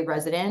primary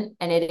resident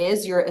and it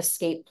is your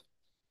escape,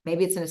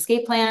 maybe it's an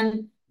escape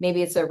plan,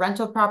 maybe it's a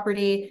rental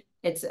property,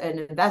 it's an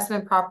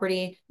investment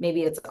property,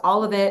 maybe it's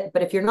all of it.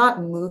 But if you're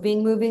not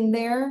moving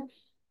there,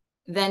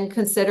 then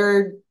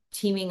consider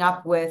teaming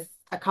up with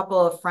a couple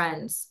of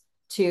friends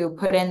to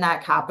put in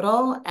that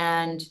capital.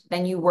 And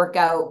then you work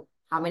out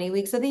how many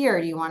weeks of the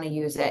year do you want to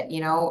use it?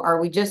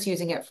 Are we just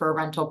using it for a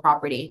rental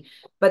property?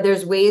 But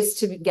there's ways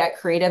to get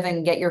creative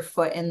and get your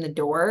foot in the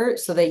door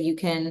so that you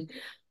can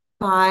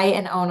buy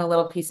and own a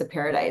little piece of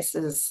paradise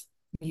is,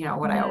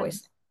 what I Yeah.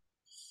 always say.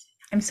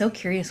 I'm so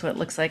curious what it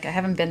looks like. I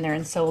haven't been there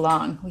in so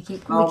long. We Oh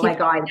keep my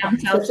God. down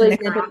south to Especially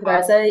Santa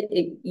Nicaragua. Teresa,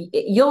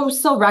 you'll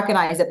still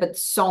recognize it, but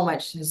so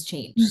much has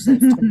changed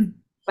since then.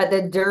 But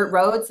the dirt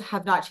roads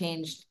have not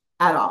changed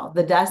at all.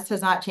 The dust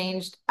has not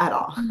changed at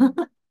all.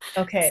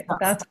 Okay, So,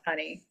 that's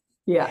funny.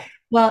 yeah.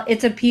 Well,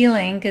 it's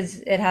appealing because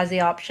it has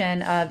the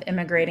option of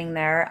immigrating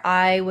there.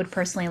 I would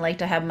personally like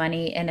to have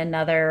money in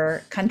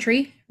another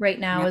country right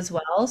now Yeah. as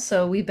well.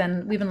 So we've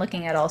been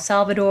looking at El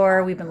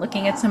Salvador. We've been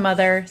looking at some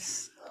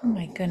others. Oh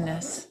my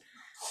goodness.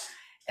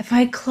 If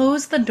I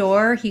close the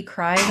door, he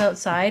cries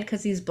outside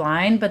because he's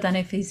blind. But then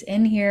if he's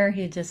in here,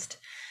 he just,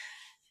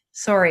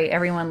 sorry,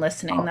 everyone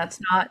listening. Oh, That's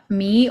not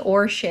me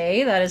or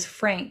Shay. That is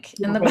Frank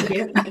in no, the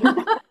thank back.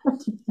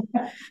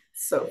 you.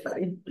 So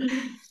funny.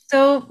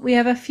 So we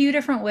have a few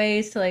different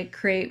ways to like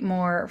create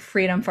more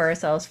freedom for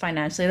ourselves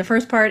financially. The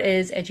first part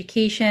is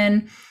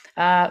education.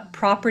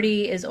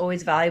 Property is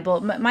always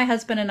valuable. My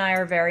husband and I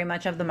are very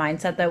much of the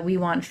mindset that we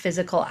want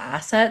physical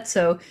assets.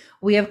 So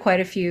we have quite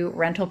a few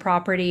rental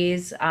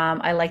properties.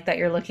 I like that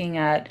you're looking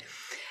at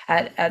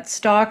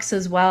stocks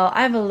as well.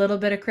 I have a little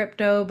bit of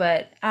crypto,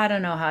 but I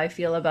don't know how I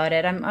feel about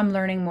it. I'm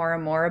learning more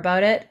and more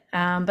about it.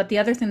 But the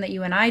other thing that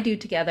you and I do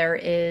together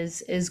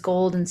is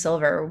gold and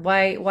silver.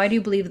 Why do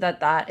you believe that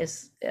that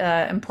is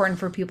important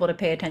for people to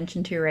pay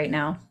attention to right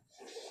now?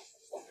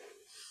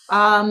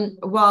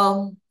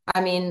 Well, I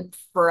mean,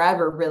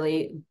 forever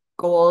really,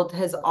 gold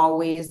has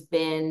always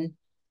been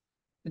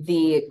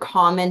the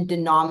common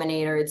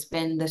denominator. It's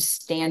been the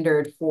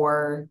standard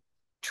for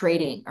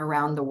trading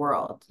around the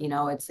world.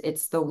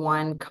 It's the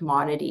one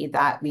commodity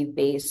that we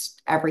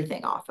based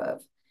everything off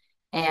of.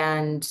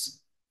 And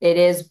it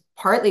is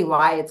partly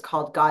why it's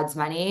called God's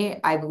money.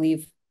 I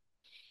believe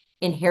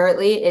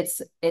inherently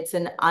it's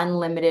an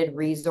unlimited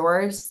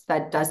resource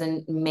that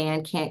doesn't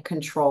man can't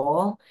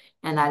control.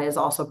 And that is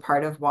also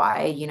part of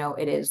why,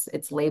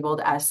 it's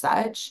labeled as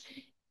such.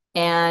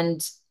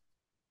 And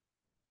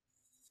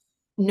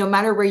no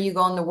matter where you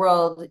go in the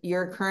world,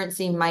 your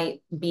currency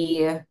might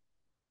be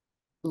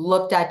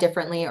looked at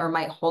differently or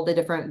might hold a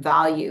different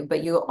value,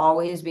 but you'll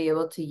always be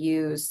able to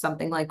use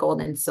something like gold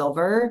and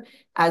silver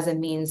as a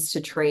means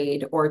to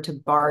trade or to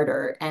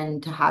barter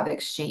and to have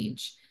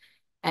exchange.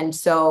 And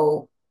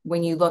so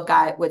when you look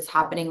at what's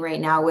happening right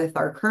now with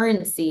our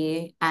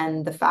currency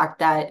and the fact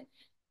that,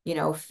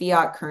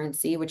 fiat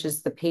currency, which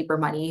is the paper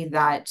money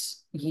that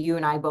you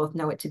and I both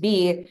know it to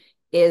be,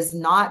 is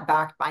not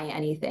backed by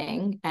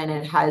anything. And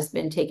it has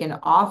been taken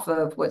off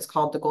of what's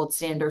called the gold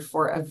standard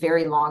for a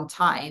very long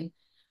time,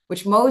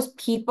 which most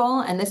people,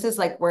 and this is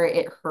like where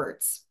it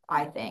hurts,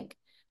 I think,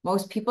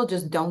 most people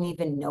just don't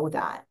even know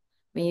that.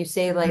 When you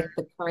say like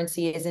the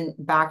currency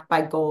isn't backed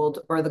by gold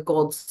or the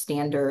gold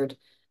standard,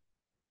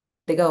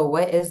 they go,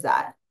 what is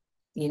that?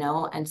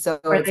 And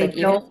so Or it's they like,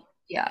 even, don't,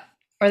 yeah.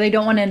 Or they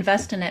don't want to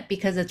invest in it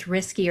because it's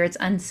risky or it's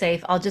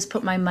unsafe. I'll just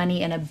put my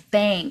money in a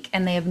bank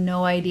and they have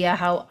no idea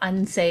how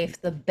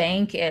unsafe the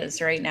bank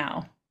is right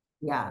now.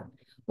 yeah.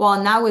 Well,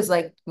 and that was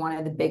like one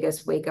of the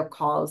biggest wake up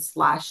calls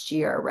last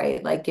year,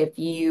 right? Like if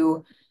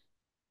you,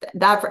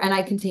 and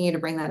I continue to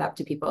bring that up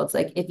to people. It's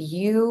like, if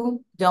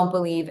you don't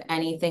believe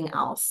anything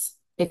else,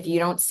 if you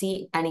don't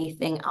see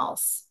anything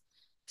else,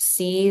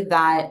 see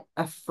that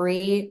a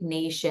free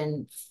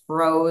nation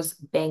froze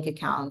bank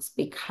accounts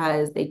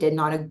because they did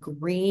not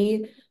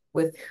agree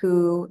with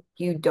who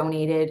you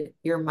donated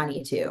your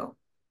money to.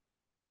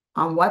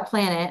 On what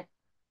planet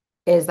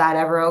is that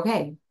ever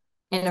okay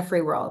in a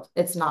free world?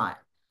 It's not,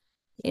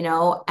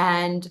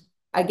 and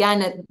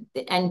again,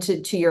 and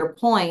to your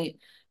point,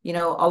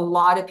 a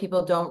lot of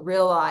people don't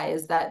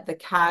realize that the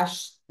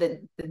cash,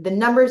 the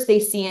numbers they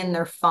see in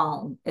their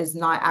phone is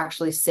not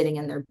actually sitting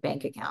in their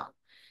bank account.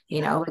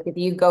 Yeah. Like if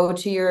you go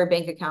to your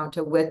bank account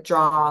to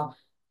withdraw,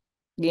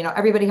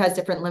 everybody has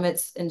different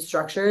limits and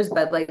structures,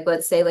 but like,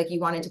 let's say like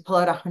you wanted to pull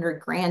out 100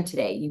 grand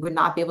today, you would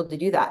not be able to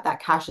do that.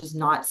 That cash is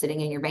not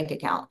sitting in your bank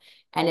account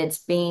and it's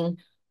being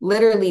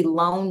literally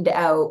loaned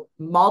out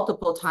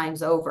multiple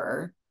times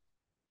over.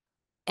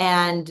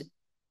 And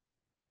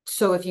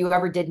so if you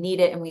ever did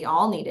need it and we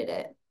all needed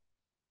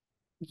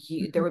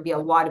it, there would be a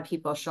lot of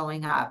people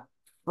showing up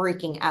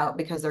freaking out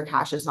because their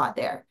cash is not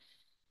there.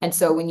 And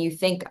so when you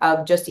think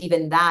of just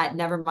even that,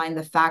 never mind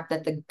the fact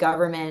that the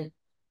government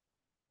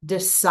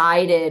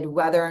decided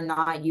whether or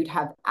not you'd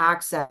have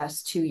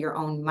access to your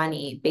own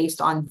money based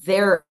on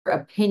their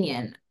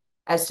opinion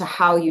as to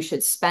how you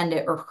should spend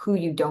it or who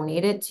you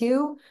donate it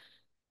to,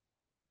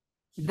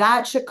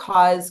 that should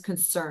cause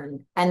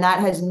concern. And that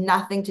has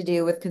nothing to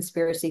do with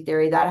conspiracy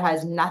theory. That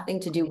has nothing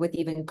to do with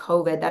even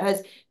COVID. That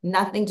has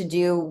nothing to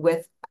do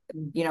with,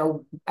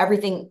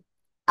 everything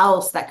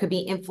else that could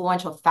be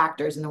influential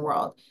factors in the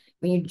world.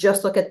 When you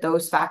just look at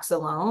those facts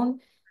alone,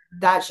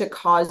 that should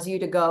cause you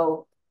to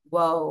go,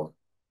 whoa,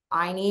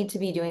 I need to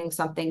be doing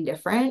something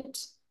different.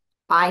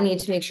 I need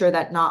to make sure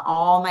that not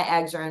all my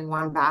eggs are in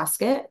one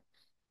basket,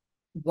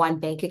 one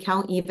bank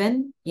account,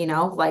 even,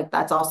 like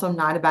that's also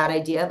not a bad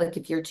idea. Like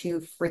if you're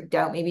too freaked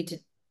out, maybe to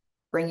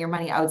bring your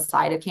money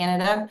outside of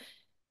Canada,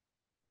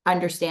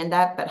 understand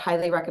that, but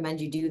highly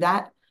recommend you do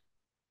that.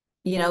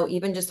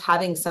 Even just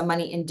having some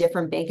money in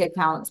different bank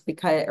accounts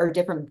or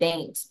different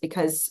banks,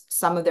 because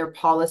some of their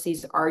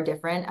policies are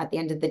different. At the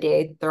end of the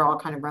day, they're all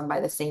kind of run by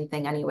the same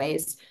thing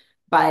anyways.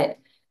 But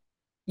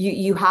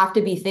you have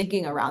to be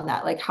thinking around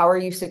that. Like, how are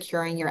you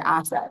securing your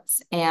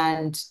assets?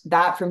 And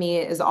that for me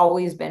has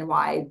always been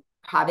why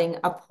having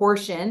a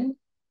portion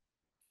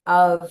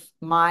of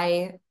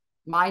my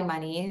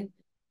money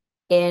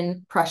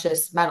in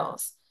precious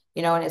metals,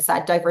 and it's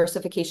that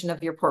diversification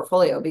of your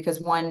portfolio,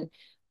 because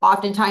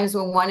oftentimes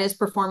when one is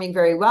performing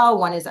very well,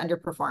 one is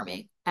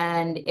underperforming.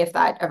 And if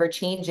that ever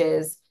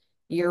changes,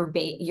 you're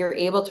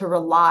able to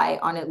rely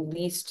on at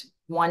least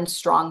one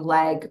strong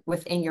leg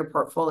within your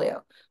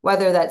portfolio,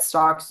 whether that's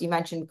stocks, you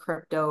mentioned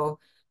crypto,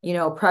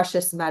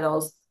 precious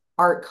metals,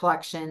 art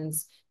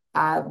collections,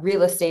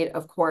 real estate,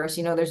 of course.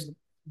 There's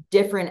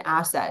different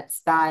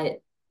assets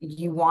that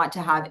you want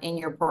to have in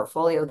your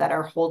portfolio that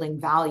are holding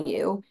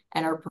value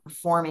and are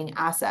performing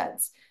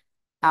assets.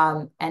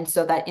 And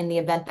so that in the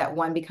event that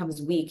one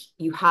becomes weak,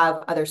 you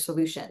have other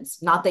solutions,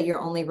 not that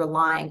you're only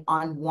relying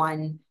on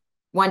one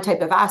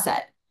type of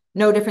asset.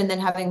 No different than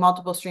having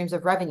multiple streams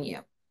of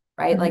revenue,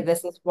 right? Mhm. Like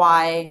this is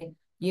why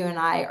you and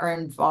I are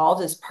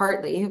involved, is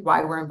partly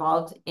why we're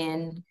involved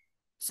in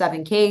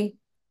 7K,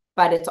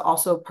 but it's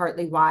also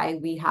partly why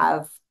we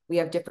have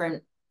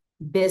different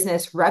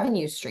business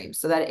revenue streams,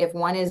 so that if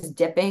one is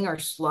dipping or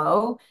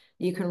slow,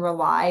 you can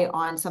rely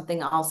on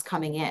something else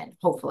coming in,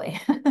 hopefully.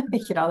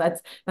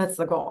 That's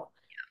the goal.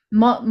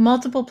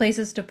 Multiple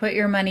places to put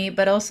your money,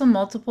 but also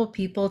multiple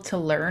people to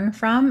learn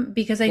from,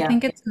 because I Yeah.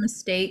 think it's a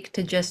mistake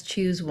to just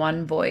choose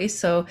one voice.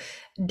 So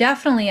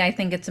definitely, I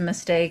think it's a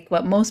mistake.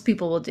 What most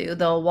people will do,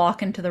 they'll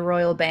walk into the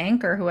Royal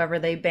Bank or whoever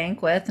they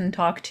bank with and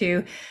talk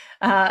to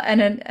an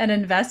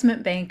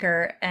investment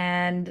banker,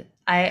 and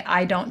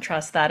I don't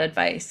trust that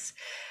advice.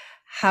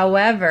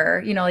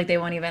 However, like they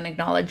won't even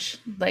acknowledge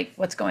like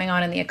what's going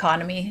on in the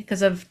economy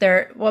because of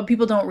what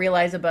people don't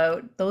realize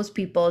about those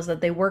people is that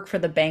they work for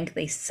the bank,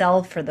 they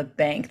sell for the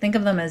bank. Think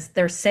of them as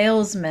they're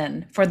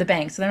salesmen for the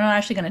bank. So they're not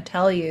actually going to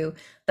tell you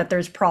that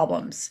there's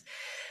problems.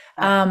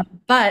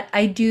 But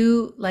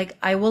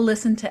I will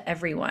listen to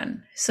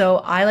everyone. So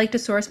I like to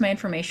source my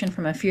information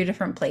from a few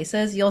different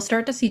places. You'll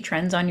start to see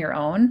trends on your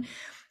own.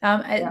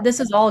 Yeah.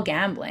 This is all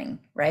gambling,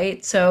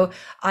 right? So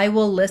I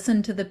will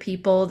listen to the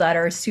people that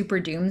are super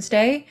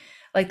doomsday,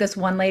 like this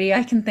one lady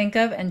I can think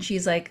of, and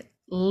she's like,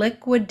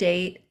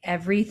 liquidate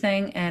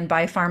everything and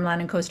buy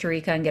farmland in Costa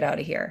Rica and get out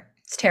of here.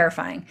 It's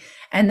terrifying.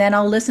 And then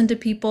I'll listen to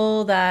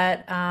people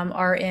that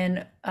are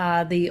in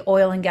the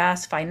oil and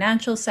gas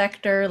financial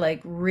sector,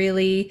 like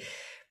really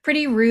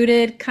pretty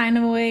rooted, kind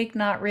of awake,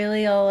 not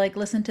really. I'll like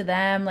listen to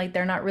them, like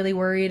they're not really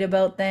worried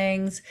about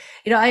things.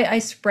 I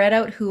spread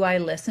out who I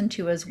listen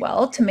to as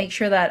well to make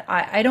sure that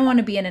I don't want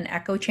to be in an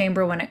echo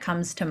chamber when it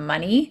comes to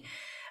money.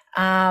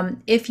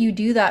 If you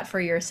do that for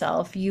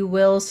yourself, you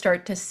will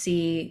start to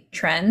see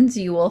trends.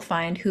 You will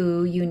find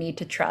who you need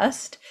to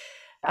trust.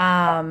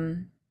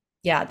 Um,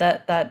 yeah,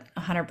 that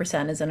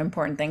 100% is an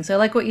important thing. So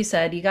like what you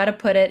said, you got to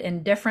put it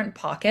in different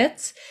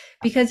pockets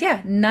because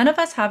yeah, none of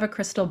us have a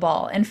crystal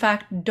ball. In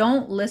fact,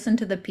 don't listen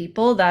to the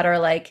people that are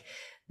like,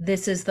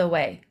 this is the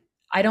way.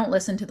 I don't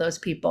listen to those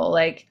people.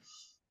 Like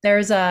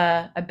there's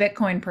a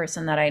Bitcoin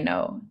person that I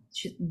know.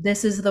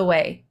 This is the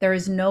way. There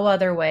is no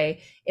other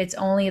way. It's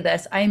only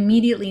this. I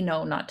immediately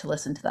know not to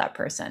listen to that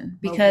person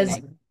No because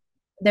kidding.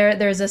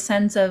 there's a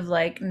sense of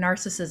like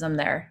narcissism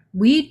there.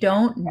 We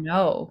don't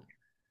know.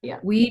 Yeah.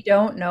 We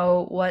don't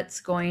know what's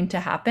going to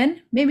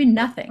happen. Maybe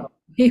nothing.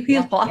 Maybe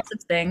Yeah. Yeah. lots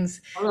of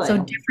things. So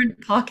Totally.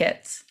 different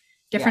pockets,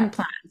 Yeah. different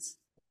plans.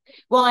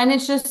 Well, and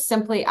it's just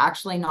simply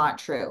actually not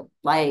true.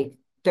 Like,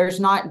 there's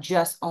not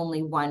just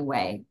only one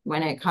way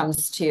when it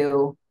comes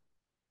to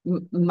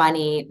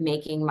money,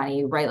 making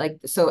money, right?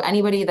 Like, so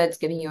anybody that's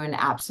giving you an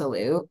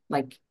absolute,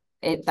 like,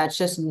 that's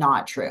just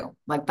not true.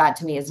 Like, that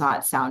to me is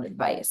not sound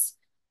advice.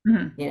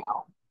 Mhm.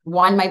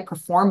 One might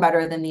perform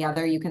better than the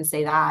other. You can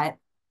say that,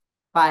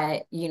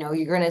 but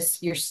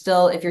you're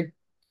still, if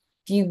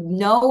you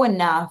know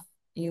enough,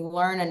 you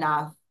learn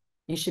enough,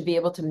 you should be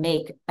able to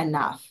make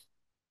enough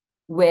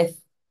with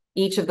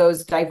each of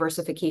those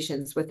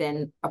diversifications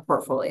within a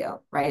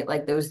portfolio, right?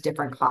 Like those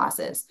different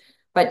classes.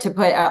 But to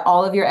put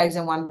all of your eggs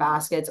in one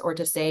basket, or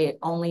to say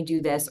only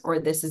do this or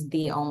this is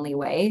the only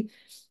way,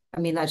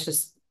 I mean, that's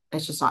just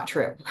not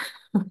true.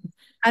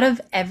 Out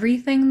of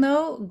everything,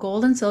 though,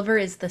 gold and silver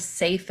is the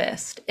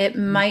safest. It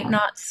might Yeah.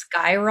 not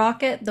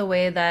skyrocket the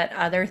way that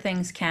other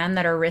things can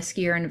that are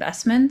riskier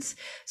investments.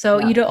 So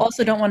Yeah.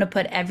 also don't want to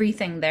put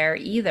everything there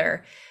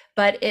either.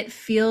 But it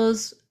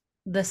feels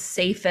the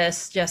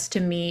safest just to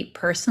me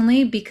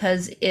personally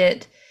because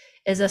it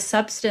is a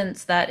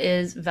substance that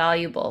is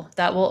valuable,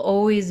 that will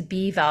always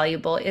be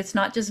valuable. It's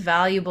not just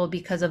valuable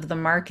because of the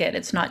market.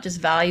 It's not just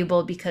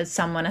valuable because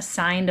someone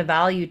assigned a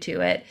value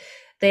to it.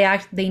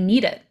 They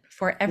need it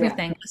for Yeah.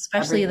 everything,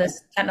 especially Everything.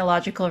 this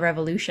technological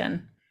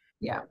revolution.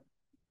 Yeah.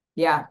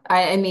 Yeah.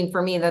 I mean,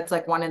 for me, that's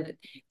like one of the,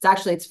 it's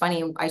actually, it's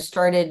funny. I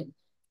started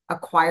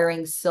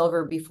acquiring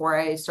silver before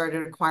I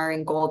started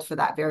acquiring gold for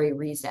that very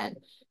reason,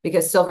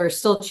 because silver is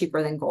still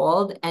cheaper than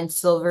gold, and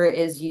silver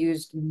is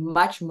used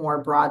much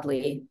more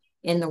broadly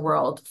in the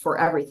world for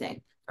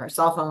everything. Our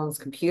cell phones,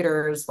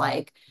 computers,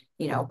 like,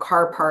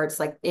 car parts,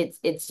 like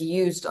it's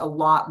used a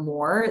lot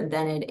more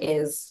than it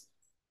is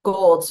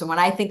gold. So when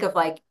I think of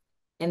like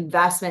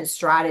investment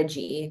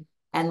strategy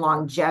and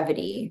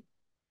longevity,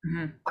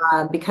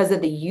 Mhm. because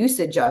of the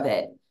usage of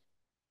it,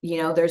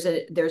 there's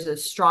a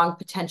strong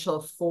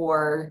potential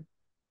for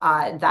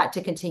that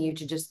to continue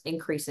to just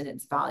increase in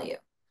its value.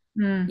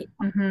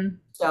 Mm-hmm.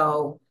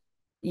 So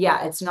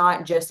yeah, it's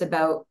not just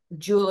about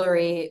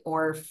jewelry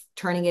or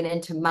turning it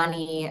into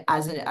money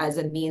as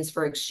a means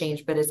for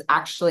exchange, but it's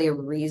actually a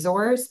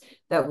resource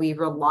that we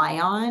rely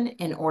on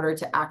in order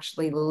to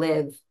actually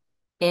live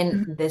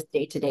in this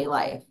day-to-day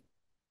life.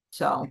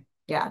 So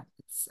yeah,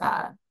 it's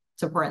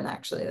important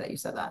actually that you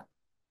said that.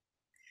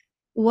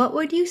 What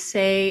would you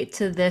say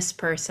to this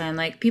person?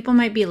 Like, people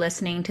might be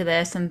listening to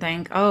this and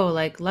think, oh,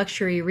 like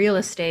luxury real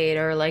estate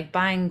or like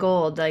buying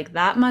gold, like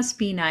that must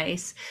be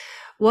nice.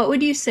 What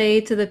would you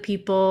say to the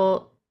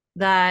people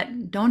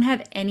that don't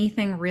have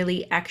anything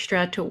really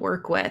extra to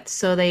work with?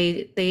 So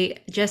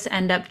they just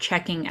end up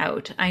checking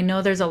out. I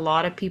know there's a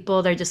lot of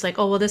people, they're just like,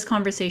 oh, well, this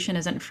conversation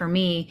isn't for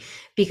me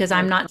because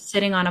I'm Right. not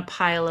sitting on a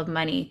pile of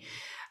money.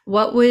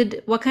 What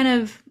kind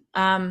of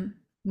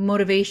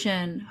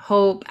motivation,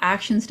 hope,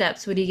 action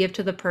steps would you give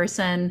to the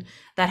person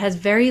that has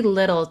very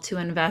little to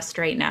invest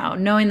right now,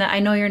 knowing that I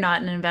know you're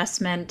not an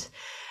investment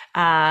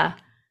uh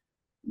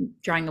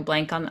drawing a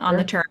blank on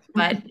the Sure. term,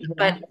 but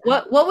Yeah.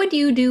 what would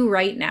you do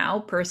right now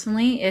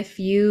personally if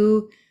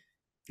you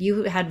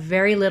had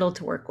very little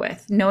to work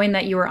with, knowing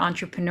that you were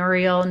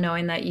entrepreneurial,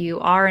 knowing that you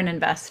are an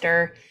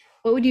investor?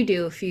 What would you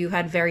do if you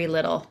had very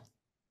little?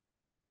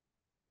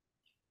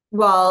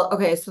 Well,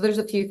 okay, so there's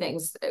a few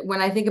things.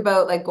 When I think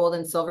about like gold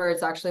and silver,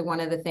 it's actually one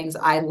of the things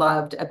I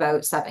loved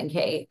about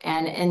 7K.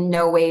 And in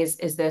no ways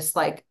is this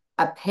like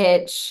a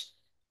pitch.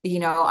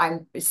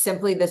 I'm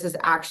simply, this is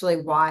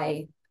actually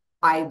why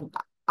I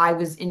I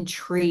was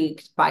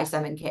intrigued by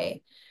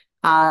 7K.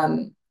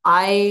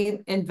 I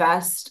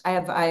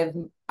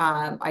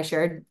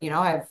shared,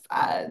 I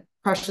have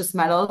precious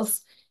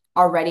metals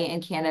already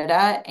in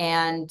Canada.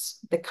 And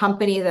the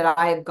company that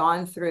I've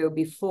gone through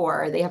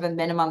before, they have a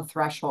minimum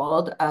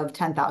threshold of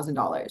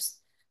 $10,000.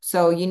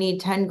 So you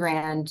need 10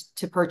 grand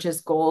to purchase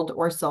gold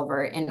or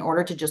silver in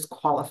order to just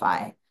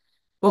qualify.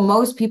 Well,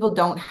 most people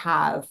don't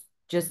have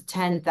just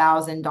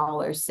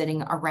 $10,000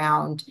 sitting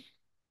around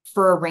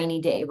for a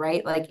rainy day,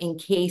 right? Like in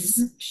case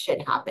Mhm.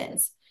 shit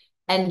happens.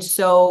 And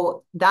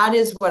so that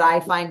is what I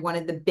find one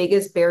of the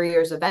biggest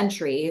barriers of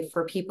entry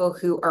for people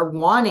who are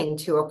wanting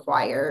to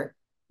acquire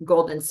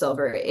gold and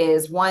silver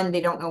is, one,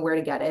 they don't know where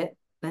to get it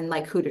and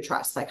like who to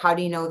trust. Like, how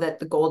do you know that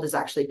the gold is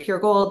actually pure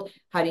gold?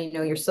 How do you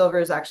know your silver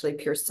is actually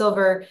pure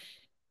silver?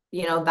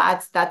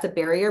 That's a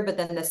barrier. But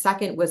then the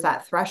second was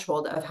that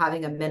threshold of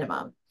having a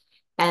minimum.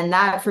 And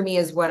that for me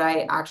is what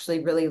I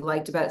actually really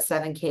liked about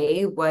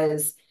 7K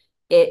was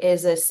it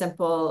is a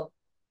simple,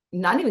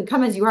 not even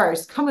come as you are,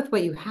 just come with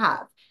what you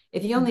have.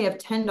 If you only have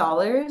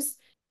 $10,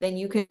 then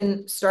you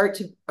can start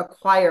to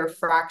acquire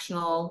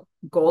fractional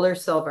gold or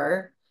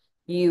silver.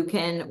 You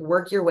can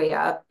work your way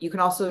up. You can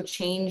also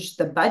change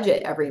the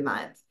budget every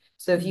month.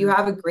 So if you Mhm.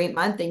 have a great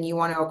month and you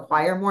want to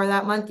acquire more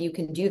that month, you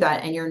can do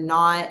that. And you're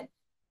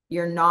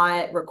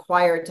not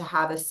required to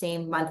have a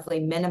same monthly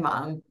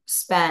minimum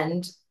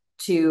spend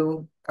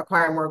to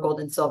acquire more gold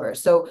and silver.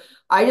 So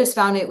I just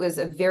found it was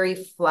a very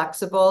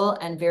flexible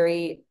and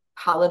very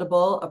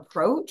palatable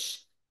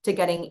approach to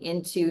getting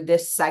into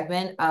this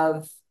segment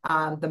of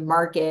the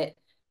market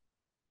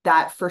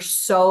that for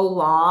so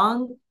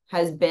long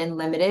has been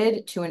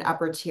limited to an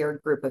upper tier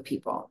group of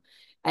people.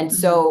 And Mhm.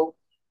 so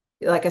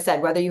like I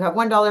said, whether you have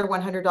 $1,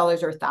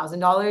 $100, or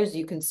 $1,000,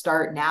 you can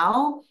start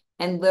now.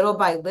 And little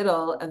by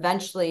little,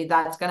 eventually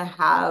that's going to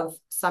have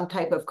some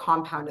type of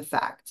compound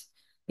effect.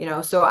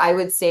 So I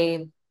would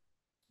say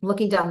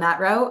looking down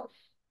that route.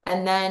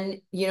 And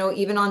then,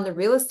 even on the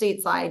real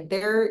estate side,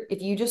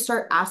 if you just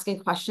start asking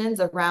questions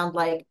around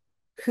like,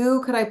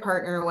 who could I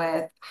partner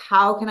with?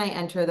 How can I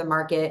enter the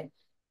market?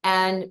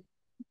 And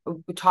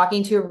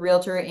talking to a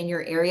realtor in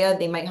your area,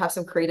 they might have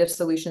some creative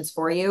solutions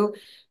for you.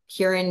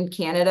 Here in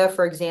Canada,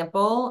 for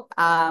example,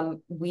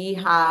 we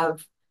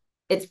have,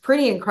 it's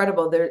pretty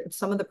incredible. There,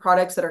 some of the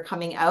products that are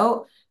coming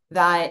out,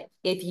 that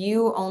if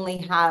you only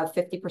have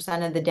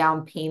 50% of the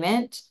down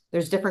payment,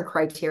 there's different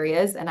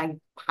criterias, and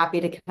I'm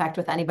happy to connect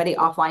with anybody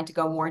offline to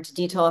go more into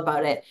detail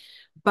about it.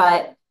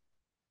 But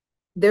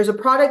there's a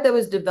product that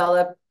was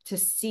developed to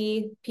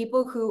see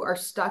people who are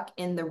stuck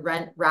in the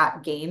rent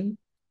rat game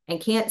and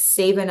can't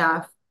save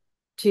enough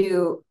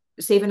to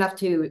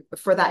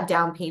for that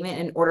down payment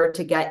in order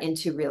to get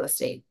into real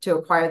estate, to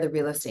acquire the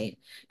real estate.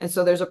 And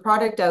so there's a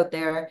product out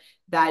there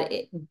that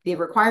the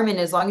requirement,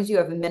 as long as you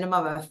have a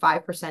minimum of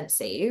 5%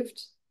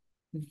 saved,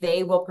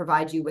 they will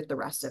provide you with the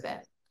rest of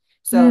it.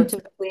 So Mm,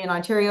 typically in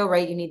Ontario,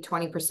 right, you need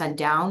 20%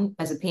 down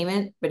as a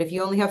payment, but if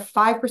you only have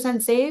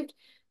 5% saved,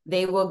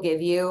 they will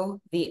give you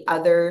the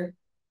other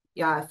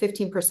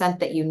 15%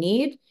 that you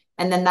need.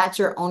 And then that's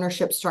your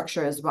ownership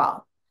structure as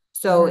well.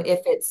 So mhm.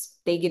 if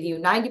they give you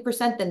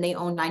 90%, then they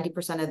own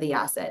 90% of the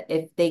asset.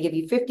 If they give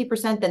you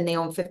 50%, then they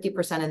own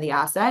 50% of the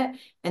asset.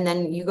 And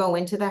then you go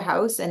into the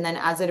house, and then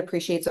as it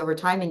appreciates over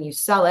time and you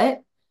sell it,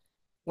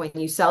 when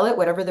you sell it,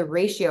 whatever the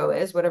ratio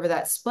is, whatever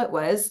that split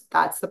was,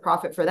 that's the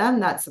profit for them.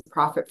 That's the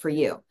profit for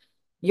you.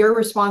 You're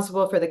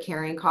responsible for the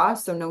carrying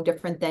cost. So no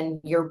different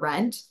than your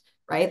rent,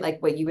 right?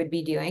 Like what you would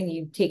be doing,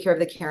 you take care of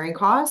the carrying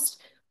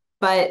cost.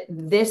 But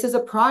this is a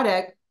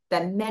product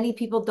that many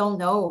people don't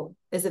know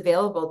is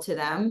available to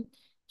them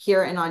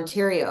here in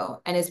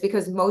Ontario. And it's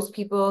because most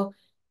people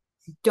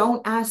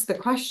don't ask the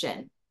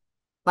question,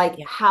 like,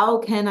 Yeah. how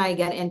can I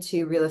get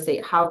into real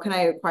estate? How can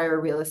I acquire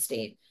real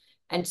estate?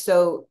 And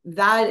so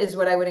that is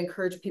what I would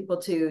encourage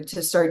people to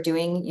start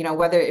doing. You know,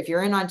 whether if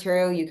you're in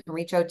Ontario, you can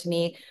reach out to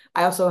me.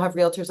 I also have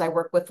realtors I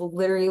work with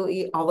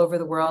literally all over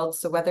the world.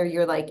 So whether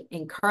you're like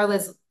in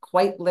Carla's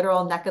quite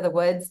literal neck of the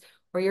woods,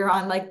 or you're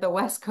on like the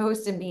West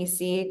Coast in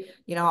BC,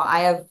 you know, I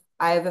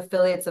have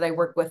affiliates that I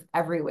work with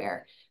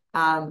everywhere,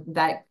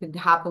 that could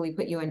happily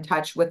put you in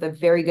touch with a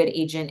very good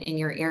agent in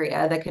your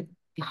area that could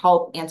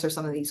help answer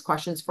some of these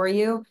questions for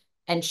you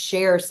and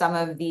share some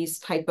of these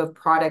type of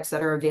products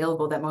that are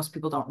available that most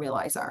people don't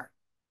realize are.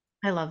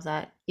 I love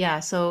that. Yeah.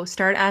 So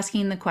start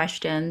asking the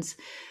questions,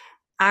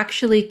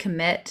 actually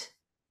commit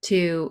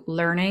to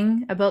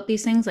learning about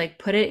these things, like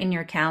put it in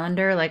your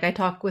calendar. Like I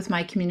talk with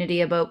my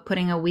community about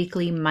putting a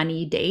weekly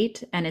money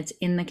date and it's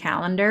in the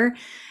calendar.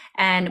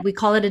 And we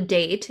call it a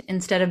date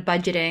instead of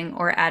budgeting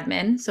or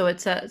admin. So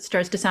it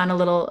starts to sound a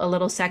little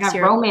Yeah,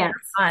 sexier, romance.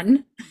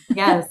 fun.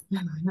 Yes.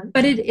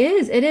 But it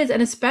is.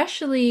 And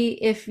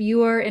especially if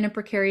you are in a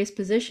precarious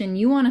position,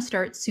 you want to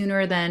start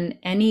sooner than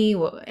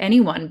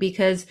anyone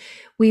because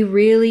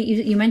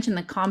you mentioned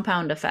the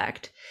compound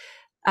effect.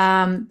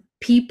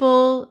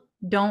 People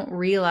don't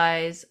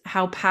realize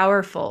how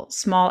powerful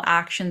small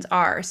actions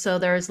are. So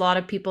there's a lot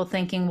of people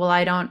thinking, well,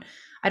 I don't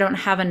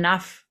have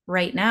enough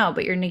right now,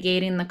 but you're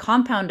negating the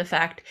compound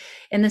effect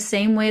in the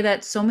same way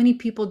that so many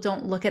people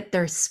don't look at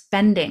their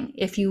spending.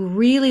 If you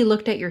really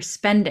looked at your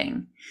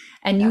spending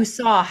and you Yeah.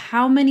 saw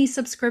how many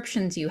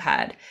subscriptions you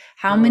had,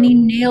 how many Oh,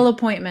 nail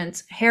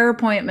appointments, hair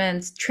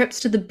appointments, trips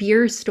to the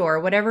beer store,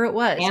 whatever it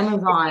was, if you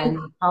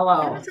Amazon.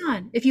 Hello.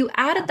 Amazon. If you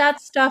added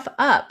that stuff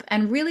up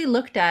and really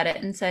looked at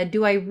it and said,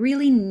 do I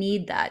really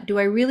need that? Do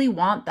I really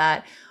want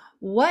that?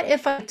 What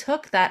if I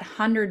took that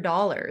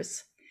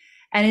 $100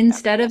 and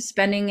instead of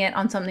spending it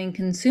on something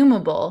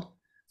consumable,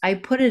 I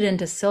put it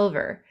into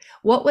silver?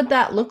 What would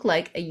that look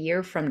like a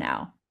year from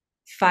now,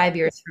 Yeah. 5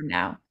 years from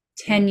now,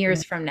 10 Mhm.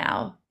 years from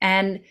now?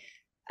 And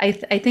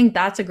I think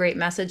that's a great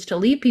message to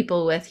leave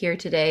people with here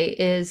today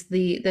is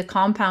the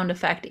compound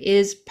effect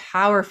is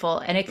powerful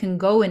and it can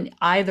go in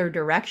either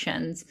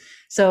directions.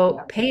 So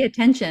Yeah. pay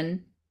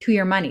attention to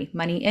your money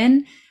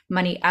in,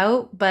 money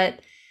out, but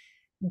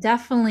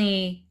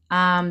definitely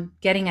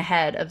getting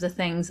ahead of the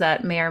things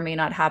that may or may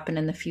not happen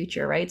in the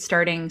future, right?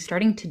 Starting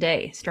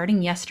today,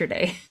 starting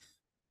yesterday.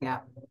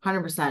 Yeah.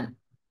 100%.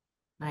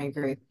 I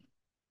agree.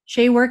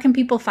 Shae, where can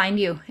people find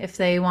you if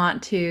they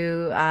want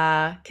to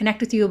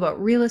connect with you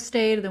about real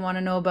estate? They want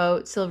to know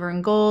about silver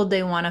and gold.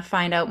 They want to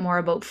find out more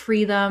about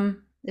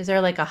freedom. Is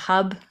there like a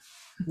hub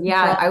for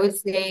Yeah, all? I would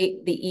say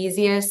the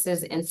easiest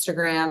is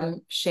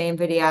Instagram. Shae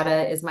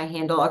Invidiata is my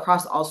handle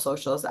across all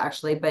socials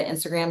actually, but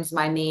Instagram's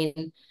my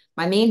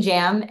main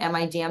jam, and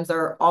my DMs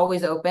are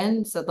always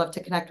open. So I'd love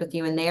to connect with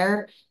you in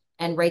there.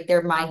 And right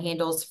there, my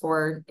handles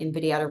for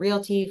Invidiata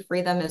Realty,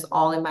 Freedom is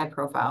all in my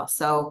profile.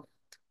 So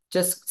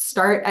just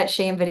start at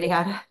Shae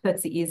Invidiata.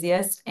 That's the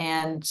easiest,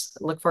 and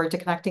look forward to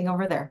connecting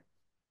over there.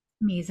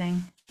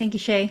 Amazing. Thank you,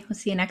 Shae. We'll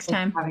see you next Thanks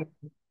time. for having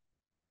me.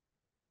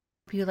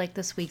 If you like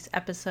this week's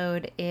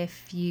episode,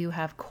 if you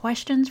have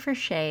questions for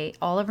Shae,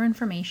 all of her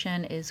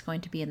information is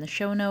going to be in the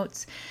show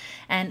notes.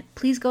 And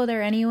please go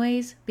there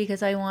anyways,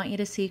 because I want you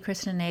to see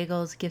Kristen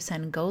Nagel's Give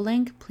Send Go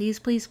link. Please,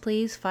 please,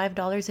 please,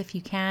 $5 if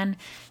you can.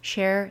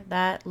 Share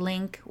that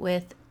link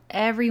with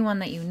everyone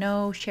that you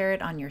know. Share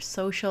it on your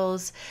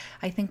socials.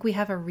 I think we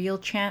have a real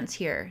chance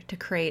here to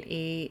create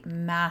a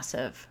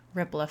massive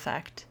ripple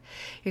effect.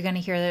 You're going to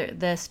hear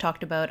this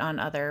talked about on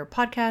other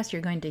podcasts.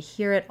 You're going to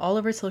hear it all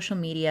over social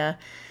media.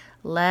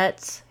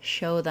 Let's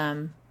show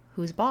them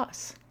who's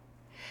boss.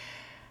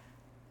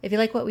 If you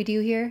like what we do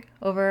here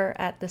over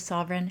at The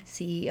Sovereign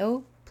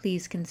CEO,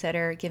 please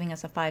consider giving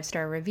us a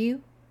 5-star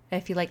review.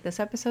 If you like this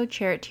episode,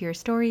 share it to your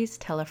stories,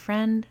 tell a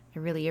friend. I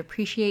really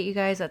appreciate you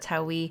guys. That's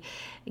how we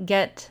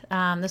get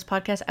this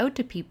podcast out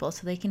to people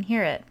so they can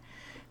hear it.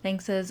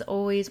 Thanks as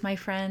always, my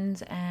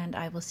friends, and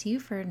I will see you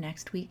for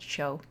next week's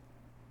show.